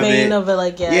we're aware of it. In the vein of it,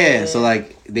 like yeah. So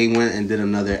like they went and did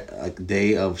another like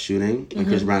day of shooting, and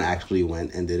Chris Brown actually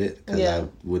went and did it because I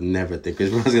would never think Chris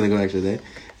Brown's gonna go extra day,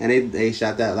 and they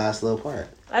shot that last little part.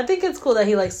 I think it's cool that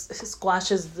he like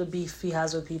squashes the beef he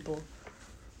has with people,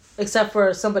 except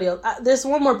for somebody else. There's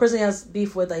one more person he has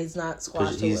beef with that he's not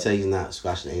squashing. He said he's not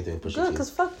squashing anything. Good,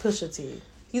 because fuck Pusha T.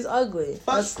 He's ugly.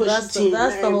 That's the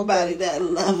whole thing. That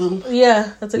love him.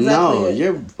 Yeah, that's exactly it.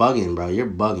 You're bugging, bro. You're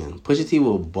bugging. Pusha T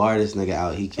will bar this nigga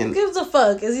out. He can't. Who gives a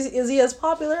fuck? Is he as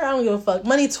popular? I don't give a fuck.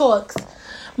 Money talks.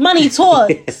 Money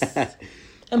talks.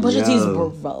 And Pusha T's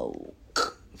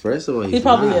broke. First of all, he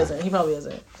probably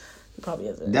isn't.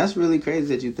 That's really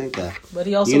crazy that you think that. But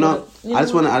he also, I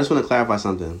just want to clarify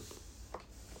something.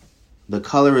 The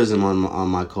colorism on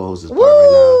my co-host is part right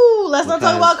now. Let's not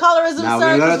talk about colorism,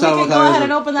 sir, because we can go ahead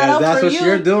and open that up for you. That's what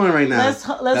you're doing right now. Let's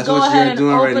go ahead and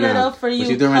open it up for you. What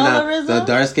you doing right now? The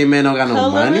dark-skinned man don't got no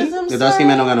money? The dark-skinned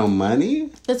man don't got no money?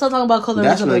 Let's not talk about colorism.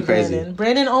 That's really crazy.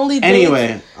 Brandon only dates...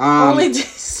 Anyway,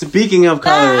 speaking of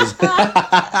colors...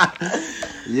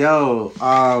 Yo,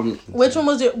 which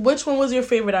one was your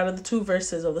favorite out of the two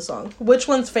verses of the song? Which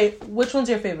one's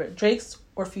your favorite? Drake's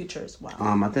or Future's? Wow.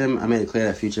 I think I made it clear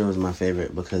that Future was my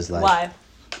favorite because like why?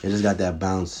 It just got that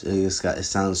bounce. It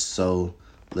sounds so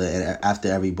lit. And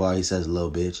after every bar he says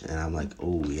little bitch and I'm like,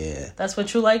 oh yeah. That's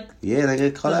what you like? Yeah,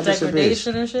 like call that bitch a bitch.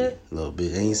 Degradation and shit? Little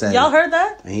bitch. And he said y'all heard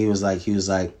that? And he was like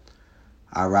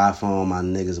I ride for all my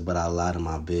niggas, but I lie to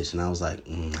my bitch. And I was like,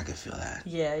 I can feel that.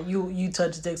 Yeah, you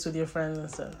touch dicks with your friends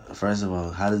and stuff. First of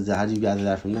all, how do you gather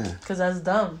that from there? Because that's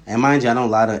dumb. And mind you, I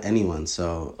don't lie to anyone.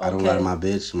 So I don't lie to my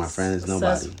bitch, my friends,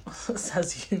 nobody.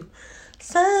 Says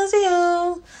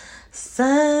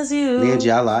you. Me and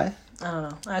G, I lie? I don't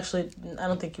know. Actually, I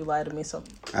don't think you lie to me. So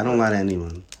I don't lie to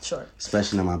anyone. Sure.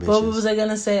 Especially to my bitches. But what was I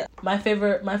gonna say? My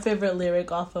favorite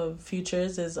lyric off of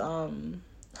Futures is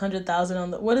 100,000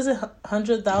 on the what is it?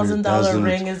 $100,000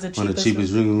 ring is the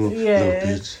cheapest ring. Yeah.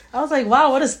 Bitch. I was like,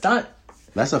 wow, what a stunt.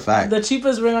 That's a fact. The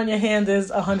cheapest ring on your hand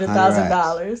is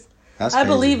 $100,000. That's I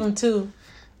believe him too.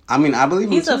 I mean, I believe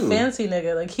he's him too. He's a fancy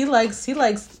nigga. Like he likes.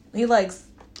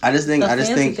 I just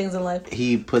think things in life.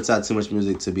 He puts out too much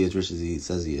music to be as rich as he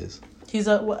says he is. He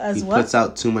what? Puts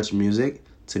out too much music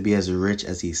to be as rich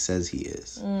as he says he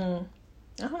is. I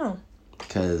don't know.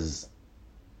 Because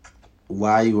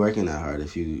why are you working that hard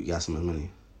if you got so much money?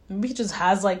 Maybe he just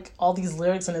has like all these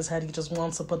lyrics in his head. He just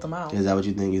wants to put them out. Is that what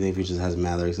you think? You think Future has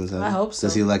mad lyrics in his head? I hope so.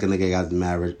 Does he like a nigga got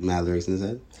mad lyrics in his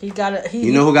head? He got it.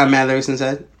 You know who got mad lyrics in his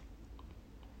head?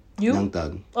 You? Young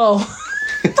Thug. Oh.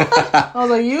 I was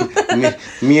like, you?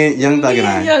 me and Young Thug Me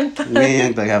and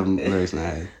Young Thug have lyrics in our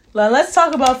head. Let's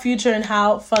talk about Future and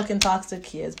how fucking toxic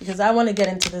he is, because I want to get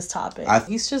into this topic.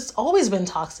 He's just always been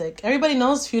toxic. Everybody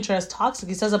knows Future as toxic.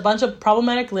 He says a bunch of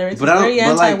problematic lyrics. He's very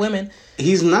anti-women.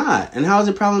 He's not. And how is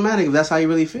it problematic if that's how he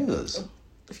really feels?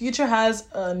 Future has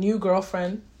a new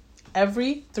girlfriend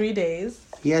every 3 days.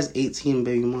 He has 18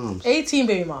 baby moms. 18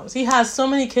 baby moms. He has so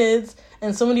many kids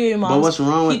and so many baby moms. But what's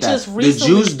wrong with that? The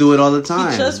Jews do it all the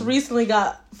time. He just recently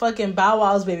got fucking Bow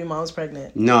Wow's baby mom's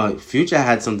pregnant. No, Future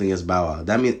had something against Bow Wow.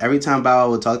 That means every time Bow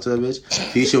Wow would talk to a bitch,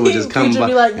 Future would just come by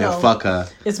like, and fuck her.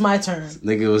 It's my turn.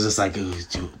 Nigga was just like,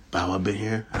 Bow Wow been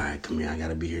here? Alright, come here, I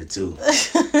gotta be here too.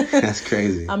 That's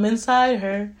crazy. I'm inside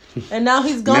her. And now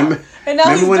he's gone.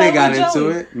 Remember when they got into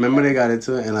it? Remember they got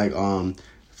into it and like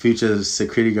Future's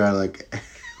security guard like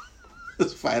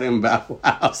was fighting Bow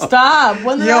Wow. Stop.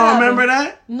 When did that happen? Remember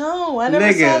that? No, I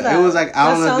never saw that. It was like,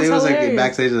 I don't know if it was like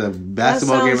backstage of a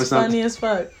basketball game or something. Funny as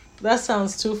fuck. That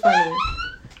sounds too funny.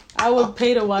 I would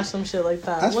pay to watch some shit like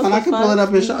that. That's fun. I can pull it up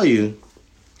and show you.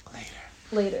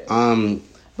 Later.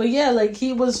 But yeah, like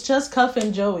he was just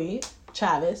cuffing Joey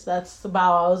Chavis. That's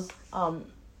Bow Wow's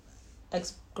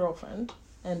ex-girlfriend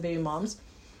and baby moms.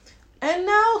 And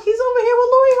now he's over here with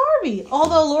Lori Harvey.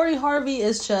 Although Lori Harvey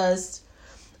is just...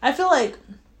 I feel like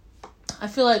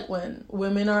when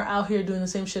women are out here doing the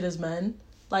same shit as men,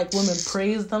 like women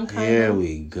praise them kind of. Here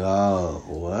we go.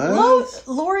 What?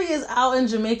 Lori is out in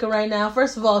Jamaica right now.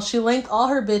 First of all, she linked all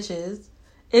her bitches.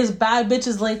 It's bad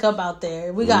bitches link up out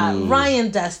there. We got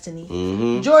Ryan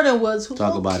Destiny, Jordan Woods, who's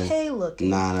okay looking.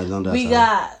 Nah, don't. We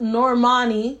got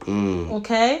Normani,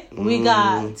 okay. We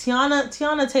got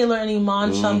Tiana Taylor and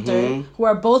Iman Shumter, who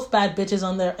are both bad bitches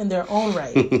in their own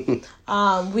right.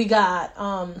 We got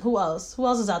who else? Who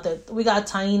else is out there? We got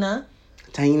Taina,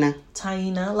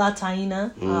 La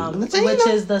Taina, which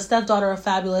is the stepdaughter of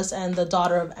Fabulous and the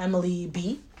daughter of Emily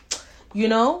B. You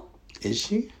know? Is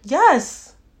she? Yes.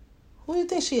 Who do you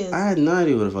think she is? I had no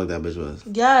idea who the fuck that bitch was.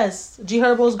 Yes. G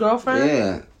Herbo's girlfriend?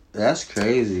 Yeah. That's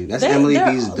crazy. That's Emily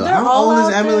B's daughter. How old is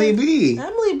Emily B?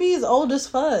 Emily B is old as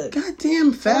fuck.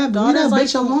 Goddamn, Fab. Leave that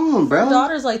bitch alone, bro. Her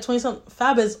daughter's like 20-something.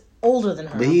 Fab is older than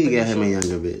her. But he could get him a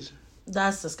younger bitch.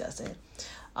 That's disgusting.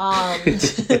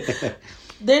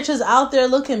 They're just out there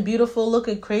looking beautiful,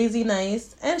 looking crazy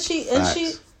nice.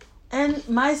 And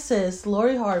my sis,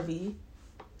 Lori Harvey,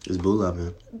 is boo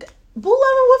loving. Boo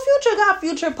loving what Future got.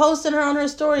 Future posting her on her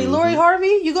story. Lori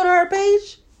Harvey, you go to her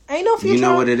page. Ain't no Future. You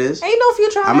know what it is? Ain't no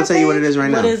Future on I'm gonna tell you what it is right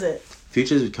now. What is it?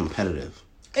 Future's competitive.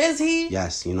 Is he?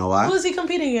 Yes. You know why? Who is he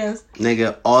competing against?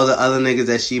 Nigga, all the other niggas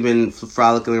that she been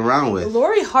frolicking around with.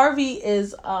 Lori Harvey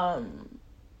is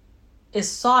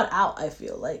sought out. I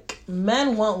feel like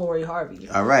men want Lori Harvey.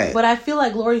 All right. But I feel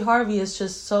like Lori Harvey is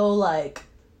just so like,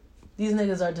 these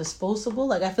niggas are disposable.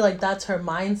 Like, I feel like that's her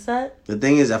mindset. The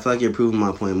thing is, I feel like you're proving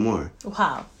my point more.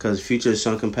 How? Because Future is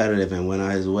so competitive and went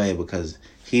out his way because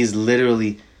he's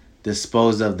literally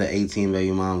disposed of the 18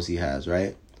 baby moms he has,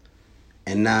 right?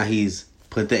 And now he's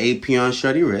put the AP on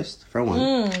Shorty wrist, for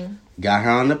one. Got her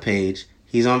on the page.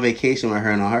 He's on vacation with her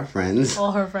and all her friends.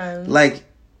 All her friends. Like,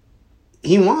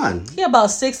 he won. He about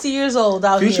 60 years old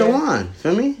out Future here. Future won.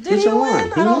 Feel me? Did Future he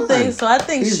win? I don't think so. I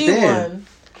think she won.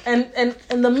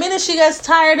 And the minute she gets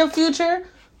tired of Future,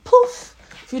 poof,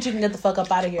 Future can get the fuck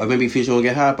up out of here. Or maybe Future will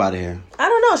get her up out of here. I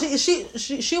don't know.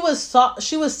 She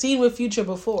was seen with Future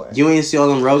before. You ain't see all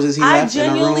them roses he left in the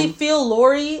room? I genuinely feel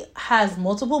Lori has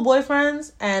multiple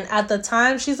boyfriends, and at the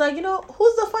time she's like, you know,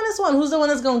 who's the funnest one? Who's the one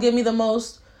that's gonna give me the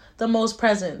most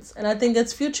presents? And I think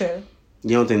it's Future.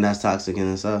 You don't think that's toxic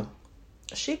in itself?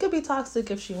 She could be toxic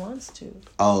if she wants to.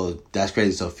 Oh, that's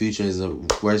crazy. So Future is the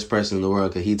worst person in the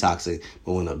world because he toxic.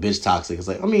 But when a bitch toxic, it's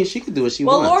like, I mean, she could do what she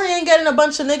wants. Well, Lori ain't getting a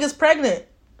bunch of niggas pregnant.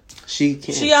 She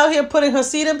can't. She out here putting her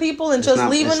seed in people and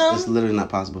leaving them. It's literally not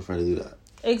possible for her to do that.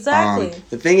 Exactly.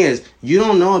 The thing is, you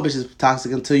don't know a bitch is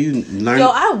toxic until you learn. Yo,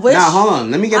 I wish. Now, hold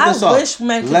on. Let me get this off. I wish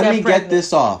men could Let me get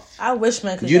this off. I wish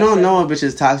men could. You don't know a bitch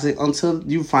is toxic until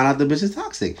you find out the bitch is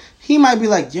toxic. He might be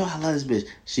like, yo, I love this bitch.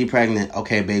 She pregnant.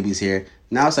 Okay, baby's here.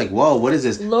 Now it's like, whoa, what is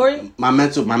this? Lori, my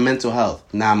mental health.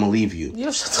 Now I'm gonna leave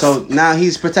you. So now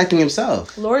he's protecting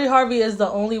himself. Lori Harvey is the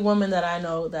only woman that I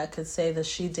know that could say that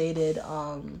she dated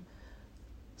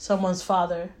someone's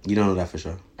father. You don't know that for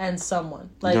sure. And someone.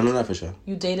 Like, you don't know that for sure.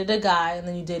 You dated a guy and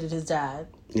then you dated his dad.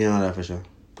 You don't know that for sure.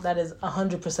 That is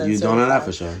 100%. You don't know that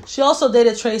for sure. She also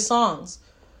dated Trey Songz,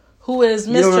 who is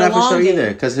Mr. You don't know that for sure Longing.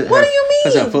 either. What do you mean?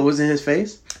 Because her foot was in his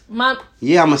face?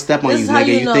 Yeah, I'm gonna step on you,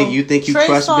 nigga. You think you Trey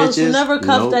crush Songz bitches? Never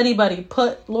cuffed anybody.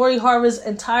 Put Lori Harvey's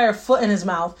entire foot in his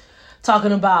mouth,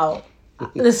 talking about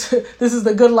this is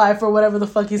the good life or whatever the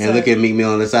fuck he said. And look at Meek Mill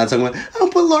on the side talking about, I'll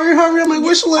put Lori Harvey on my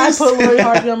wish list. I put Lori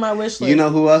Harvey on my wish list. You know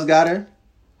who else got her?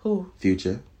 Who?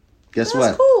 Future. Guess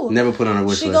That's what? Cool. Never put on her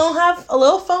wish list. She gonna have a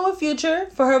little fun with Future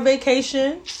for her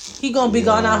vacation. He gonna be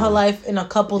gone out her life in a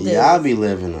couple days. Yeah, I'll be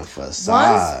living a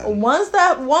facade. Once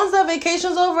that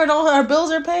vacation's over and all her bills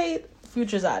are paid,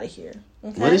 Future's out of here.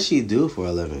 Okay? What does she do for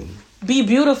a living? Be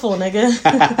beautiful, nigga.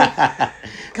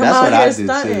 Come That's out here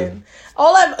stunting.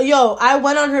 I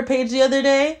went on her page the other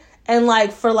day and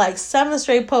for 7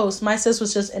 straight posts, my sis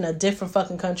was just in a different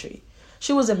fucking country.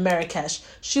 She was in Marrakesh.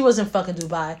 She was in fucking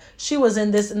Dubai. She was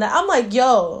in this and that. I'm like,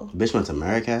 yo. Bitch went to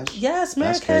Marrakesh? Yes,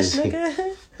 Marrakesh,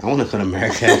 nigga. I want to go to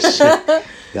Marrakesh.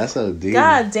 That's so deep.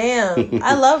 God damn.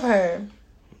 I love her.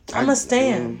 I'm a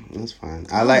stan. That's fine.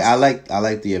 I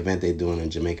like the event they're doing in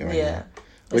Jamaica right now.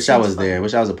 Wish I was there.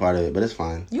 Wish I was a part of it, but it's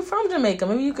fine. You from Jamaica.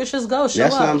 Maybe you could just go. Show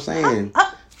That's up. what I'm saying.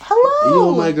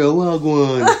 Hello. You my girl,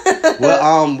 Wagwan.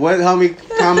 What homie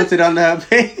commented on that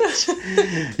page?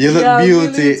 You look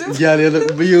beauty. Yeah, you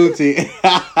look beauty.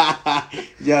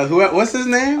 Yeah, what's his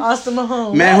name? Austin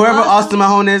Mahone. Man, whoever Austin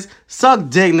Mahone is, suck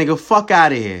dick, nigga. Fuck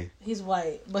out of here. He's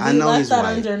white, but he left that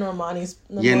under Normani's.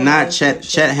 You're not Chet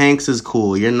Hanks is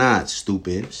cool. You're not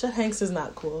stupid. Chet Hanks is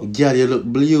not cool. Yeah, you look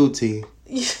beauty.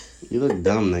 You look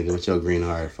dumb, nigga, with your green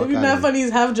heart. Fuck It'd be mad funny he's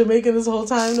half Jamaican this whole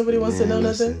time. Nobody wants to know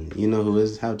nothing. You know who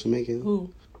is half Jamaican?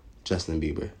 Who? Justin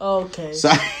Bieber. Okay. So,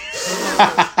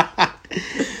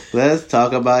 let's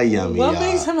talk about Yummy. What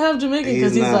makes him half Jamaican?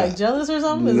 Because he's jealous or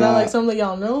something? Is that something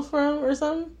y'all know from or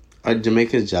something? Are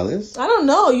Jamaicans jealous? I don't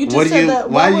know. You just said that.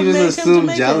 Why do you just assume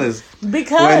jealous?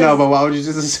 Because but why would you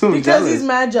just assume jealous? Because he's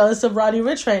mad jealous of Roddy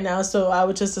Ricch right now, so I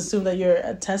would just assume that you're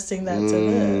attesting that to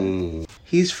him.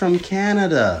 He's from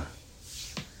Canada.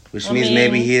 Which means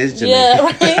maybe he is Jamaican. Yeah,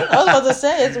 right? I was about to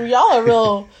say, y'all are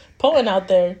real potent out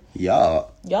there.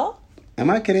 Y'all? Am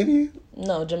I Canadian?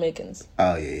 No, Jamaicans.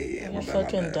 Oh, yeah. You're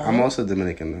fucking dumb. I'm also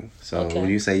Dominican, though. So when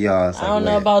you say y'all, it's I don't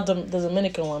know about the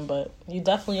Dominican one, but you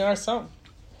definitely are some.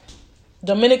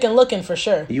 Dominican looking for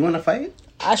sure. You want to fight?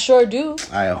 I sure do. All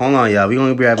right, hold on, y'all. We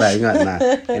gonna be right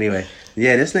back. Anyway,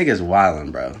 yeah, this nigga's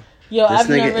wildin', bro. Yo, I've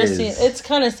never seen. It's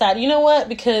kind of sad. You know what?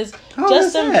 Because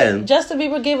Justin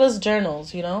Bieber gave us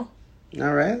Journals. You know.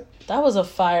 All right. That was a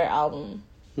fire album.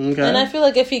 Okay. And I feel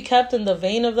like if he kept in the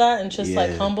vein of that and just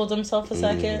humbled himself a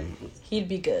second, he'd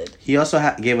be good. He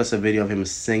also gave us a video of him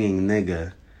singing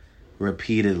 "nigga"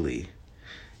 repeatedly,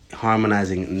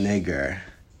 harmonizing "nigger"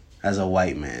 as a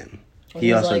white man.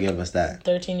 He also gave us that.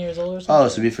 13 years old or something. Oh,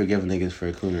 so we forgive niggas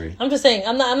for coonery. I'm just saying.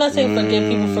 I'm not saying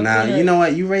forgive people for coonery. You know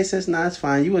what? You racist? Nah, it's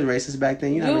fine. You was racist back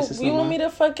then. You're not racist no more. You want me to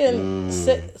fucking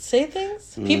say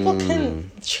things? People can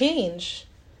change.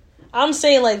 I'm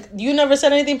saying, you never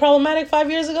said anything problematic 5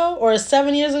 years ago or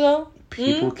 7 years ago.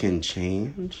 People can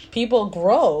change. People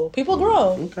grow. People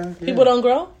grow. Okay. Yeah. People don't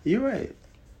grow? You're right.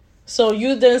 So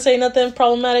you didn't say nothing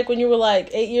problematic when you were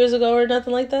 8 years ago or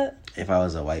nothing like that? If I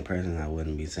was a white person, I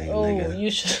wouldn't be saying nigga.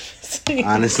 You should be saying.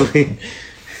 Honestly,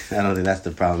 I don't think that's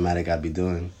the problematic I'd be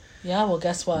doing. Yeah, well,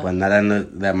 guess what? But now that I know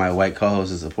that my white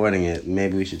co-host is supporting it,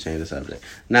 maybe we should change the subject.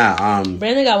 Nah,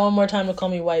 Brandon got one more time to call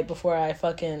me white before I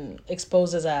fucking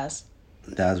expose his ass.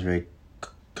 That was very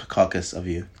caucus of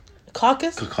you.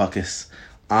 Caucus? Caucus.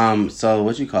 So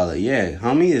what you call it? Yeah,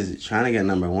 homie is trying to get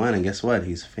number one, and guess what?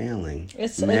 He's failing.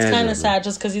 It's kind of sad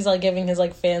just because he's giving his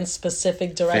fans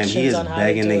specific directions on how to do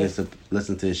it. He is begging niggas to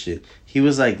listen to his shit. He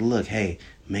was like, "Look, hey,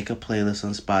 make a playlist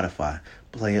on Spotify.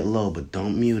 Play it low, but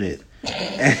don't mute it."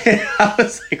 And I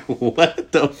was like,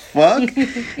 "What the fuck?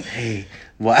 Hey,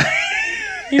 why?"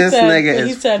 He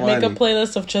said, make a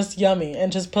playlist of just Yummy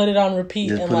and just put it on repeat.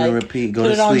 Just put it on repeat. Go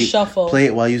to sleep. On shuffle. Play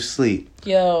it while you sleep.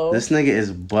 Yo. This nigga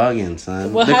is bugging,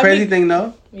 son. Well, the crazy thing,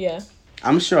 though. Yeah.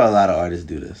 I'm sure a lot of artists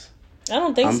do this. I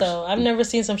don't think so. I've never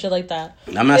seen some shit like that.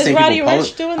 I'm not saying people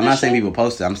post. I'm not saying people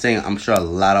post it. I'm saying I'm sure a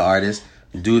lot of artists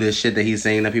do this shit that he's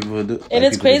saying that people will do. And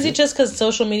it's crazy just because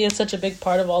social media is such a big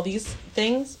part of all these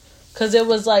things. Because it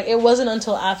was it wasn't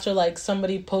until after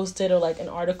somebody posted or an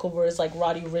article where it's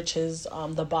Roddy Ricch's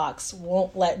The Box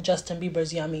won't let Justin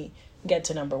Bieber's Yummy get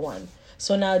to number one.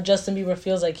 So now Justin Bieber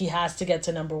feels like he has to get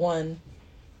to number one.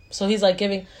 So he's like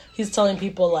he's telling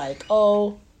people like,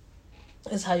 oh,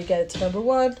 this is how you get it to number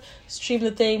one. Stream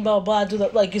the thing, blah, blah, do the,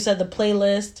 like you said, the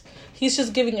playlist. He's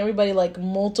just giving everybody like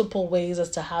multiple ways as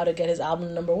to how to get his album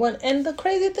to number one. And the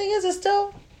crazy thing is, it's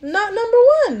still not number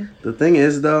one. The thing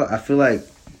is, though, I feel like,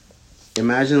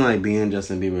 imagine like being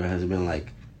Justin Bieber has been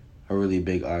like a really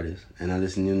big artist. And now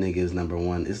this new nigga is number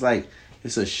one. It's like,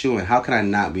 it's a shoo-in. How can I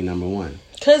not be number one?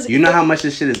 Cause you know how much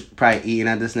this shit is probably eating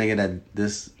at this nigga that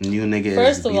this new nigga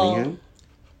is beating him?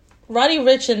 Roddy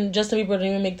Ricch and Justin Bieber don't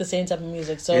even make the same type of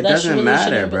music. So it doesn't really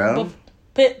matter, bro.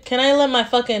 But can I let my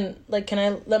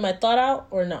thought out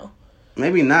or no?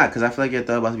 Maybe not, because I feel like your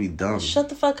thought about to be dumb. Shut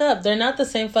the fuck up. They're not the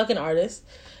same fucking artist.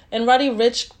 And Roddy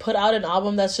Ricch put out an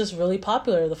album that's just really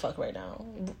popular the fuck right now.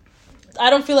 I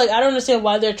don't understand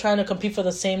why they're trying to compete for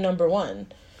the same number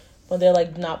one when they're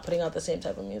like not putting out the same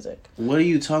type of music. What are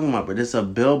you talking about? But it's a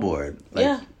Billboard. Like,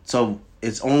 yeah. So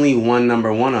it's only one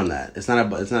number one on that. It's not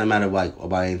a matter of like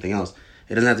about anything else.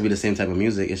 It doesn't have to be the same type of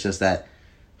music. It's just that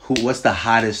what's the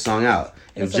hottest song out?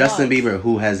 If Justin Bieber,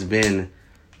 who has been,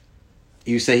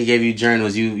 you say he gave you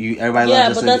journals, you everybody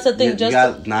loves Justin. Yeah, but that's the thing.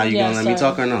 You gonna let me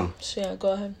talk or no? Yeah,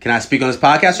 go ahead. Can I speak on this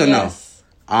podcast or yes.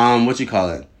 No? What you call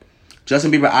it?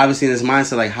 Justin Bieber obviously in his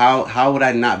mindset, like how would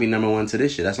I not be number one to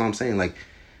this shit? That's what I'm saying. Like,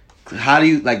 how do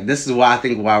you, like, this is why I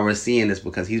think why we're seeing this,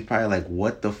 because he's probably like,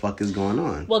 what the fuck is going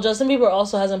on? Well, Justin Bieber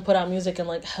also hasn't put out music in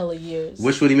like hella years.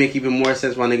 Which would he make even more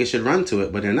sense why niggas should run to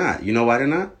it, but they're not. You know why they're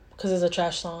not? Because it's a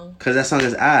trash song. Because that song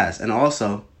is ass. And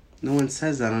also, no one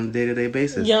says that on a day-to-day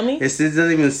basis. Yummy? It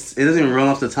doesn't even roll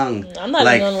off the tongue. I'm not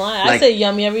even gonna lie. I say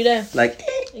yummy every day. Like,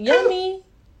 yummy.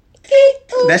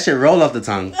 That shit roll off the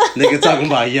tongue. Nigga talking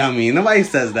about yummy. Nobody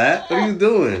says that. What are you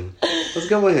doing? What's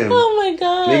good with him? Oh my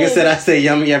god. Nigga said I say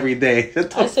yummy every day.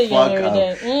 Shut the I say fuck yummy up.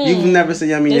 every day. You've never said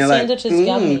yummy. You're like,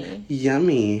 yummy.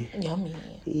 Yummy. Yummy.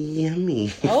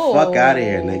 Yummy. Oh. Fuck out of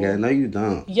here, nigga. No, you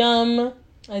don't. Yum.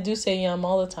 I do say yum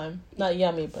all the time. Not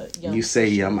yummy, but yum. You say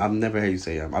yum. I've never heard you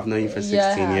say yum. I've known you for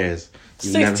 16 years.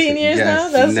 16 years now?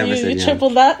 That's you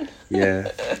tripled that?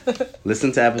 Yeah.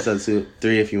 Listen to episode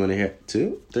 3 if you want to hear.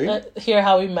 2? 3? Hear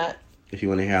how we met. If you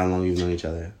want to hear how long we've known each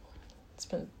other. It's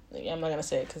been... Yeah, I'm not going to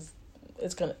say it because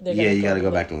it's going to... Yeah, you got to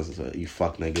go back and listen to it. You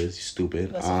fuck niggas. You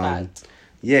stupid. That's a fact.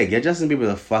 Yeah, get Justin Bieber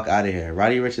the fuck out of here.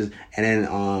 Roddy Ricch is... And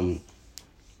then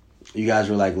you guys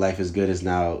were like, Life is Good is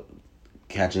now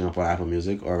catching up on Apple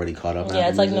Music. Already caught up on Apple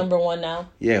Music. Like number one now.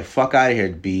 Yeah, fuck out of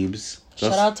here, Biebs.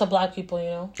 Shout out to black people, you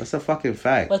know. That's a fucking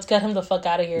fact. Let's get him the fuck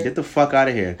out of here. Get the fuck out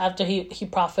of here. After he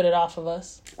profited off of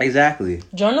us. Exactly.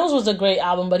 Journals was a great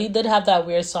album, but he did have that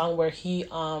weird song where he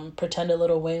pretended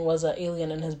Lil Wayne was an alien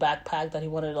in his backpack that he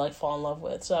wanted to like fall in love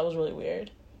with. So that was really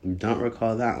weird. Don't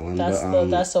recall that one.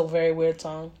 That's a very weird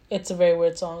song. It's a very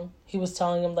weird song. He was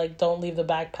telling him like, don't leave the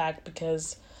backpack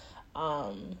because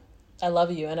I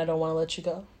love you and I don't want to let you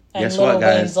go. And guess Lil what,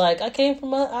 guys? Wayne's like, I came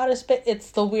from outer space.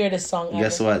 It's the weirdest song ever.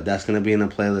 Guess what? That's going to be in the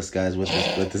playlist, guys, with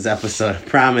this episode. I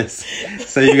promise.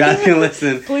 So you guys can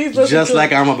listen. Please listen just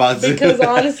like I'm about to. Because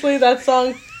honestly, that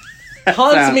song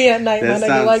haunts me at night, my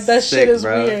nigga. Like, that sick, shit is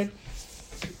weird.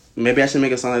 Maybe I should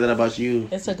make a song like that about you.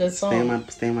 It's a good song.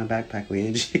 Stay in my backpack,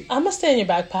 Leangie. I'm going to stay in your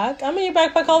backpack. I'm in your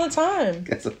backpack all the time.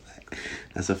 That's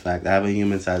a fact. I have a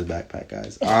human-sized backpack,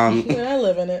 guys. I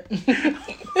live in it.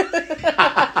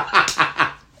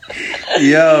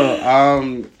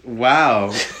 Yo,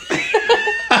 wow.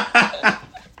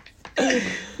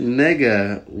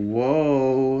 Nigga,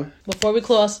 whoa. Before we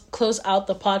close out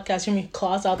the podcast,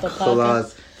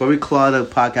 Before we claw the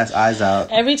podcast eyes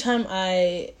out. Every time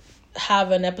I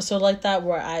have an episode like that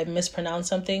where I mispronounce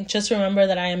something, just remember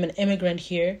that I am an immigrant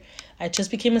here. I just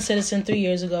became a citizen 3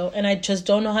 years ago, and I just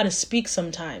don't know how to speak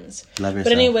sometimes. Love yourself.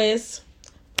 But anyways,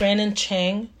 Brandon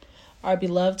Chang, our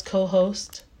beloved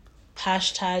co-host,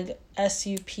 hashtag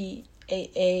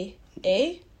SUPAAA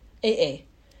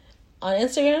on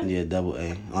Instagram. Yeah, double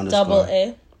A. Double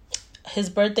A. His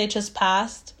birthday just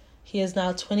passed. He is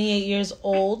now 28 years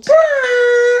old. You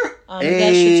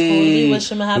guys should totally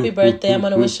wish him a happy birthday. I'm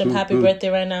going to wish him happy birthday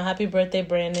right now. Happy birthday,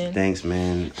 Brandon. Thanks,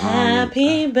 man.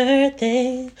 Happy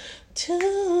birthday to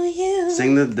you.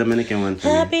 Sing the Dominican one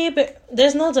for me.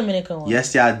 There's no Dominican one.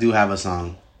 Yes, yeah, I do have a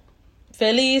song.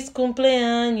 Feliz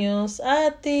cumpleaños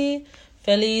a ti.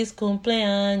 Feliz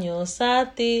cumpleaños a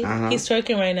ti. He's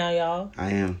twerking right now, y'all.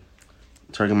 I am.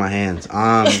 Twerking my hands.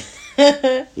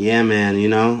 Yeah, man, you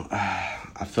know,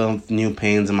 I feel new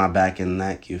pains in my back and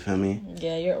neck, you feel me?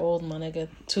 Yeah, you're old, my nigga.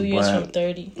 2 years from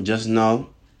 30. Just know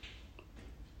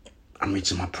I'm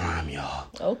reaching my prime, y'all.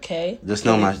 Okay. Just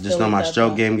know my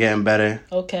stroke game getting better.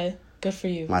 Okay. Good for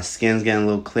you. My skin's getting a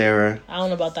little clearer. I don't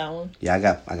know about that one. Yeah, I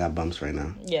got bumps right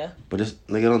now. Yeah. But just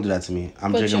nigga, don't do that to me.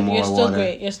 I'm drinking more water. You're still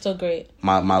great. You're still great.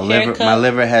 My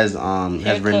liver has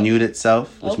renewed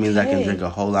itself, which means I can drink a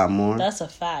whole lot more. That's a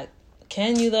fact.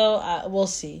 Can you though? We'll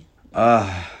see.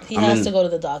 He has to go to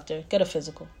the doctor. Get a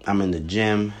physical. I'm in the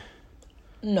gym.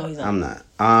 No, he's not. I'm not.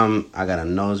 I got a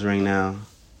nose ring now.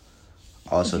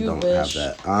 Also, don't have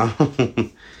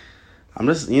that. I'm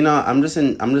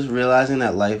just realizing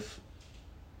that life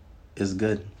is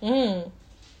good. And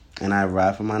I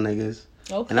ride for my niggas.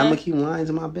 Okay. And I'm gonna keep lying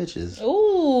to my bitches.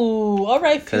 Ooh, all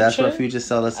right, Future. Because that's what Future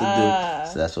tell us to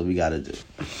do. So that's what we gotta do.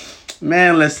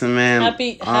 Man, listen, man.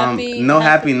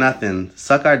 Happy nothing.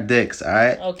 Suck our dicks, all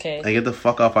right? Okay. And get the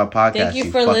fuck off our podcast. Thank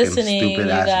you for listening, stupid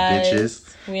ass bitches.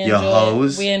 Your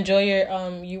hoes. We enjoy your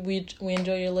we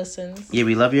enjoy your listens. Yeah,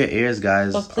 we love your ears,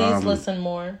 guys. But please listen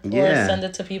more. Yeah. Or send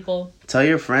it to people. Tell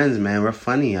your friends, man. We're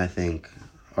funny, I think.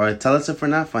 Or tell us if we're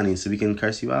not funny so we can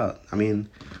curse you out. I mean,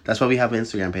 that's what we have an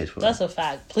Instagram page for. That's a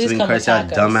fact. Please so we come curse y'all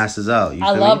dumbasses out.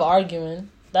 I love arguing.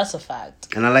 That's a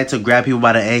fact. And I like to grab people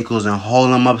by the ankles and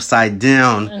hold them upside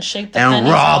down and shake the and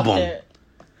rob them.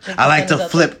 I like to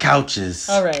flip couches.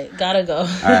 All right, gotta go. All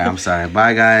right, I'm sorry.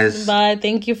 Bye, guys. Bye.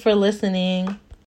 Thank you for listening.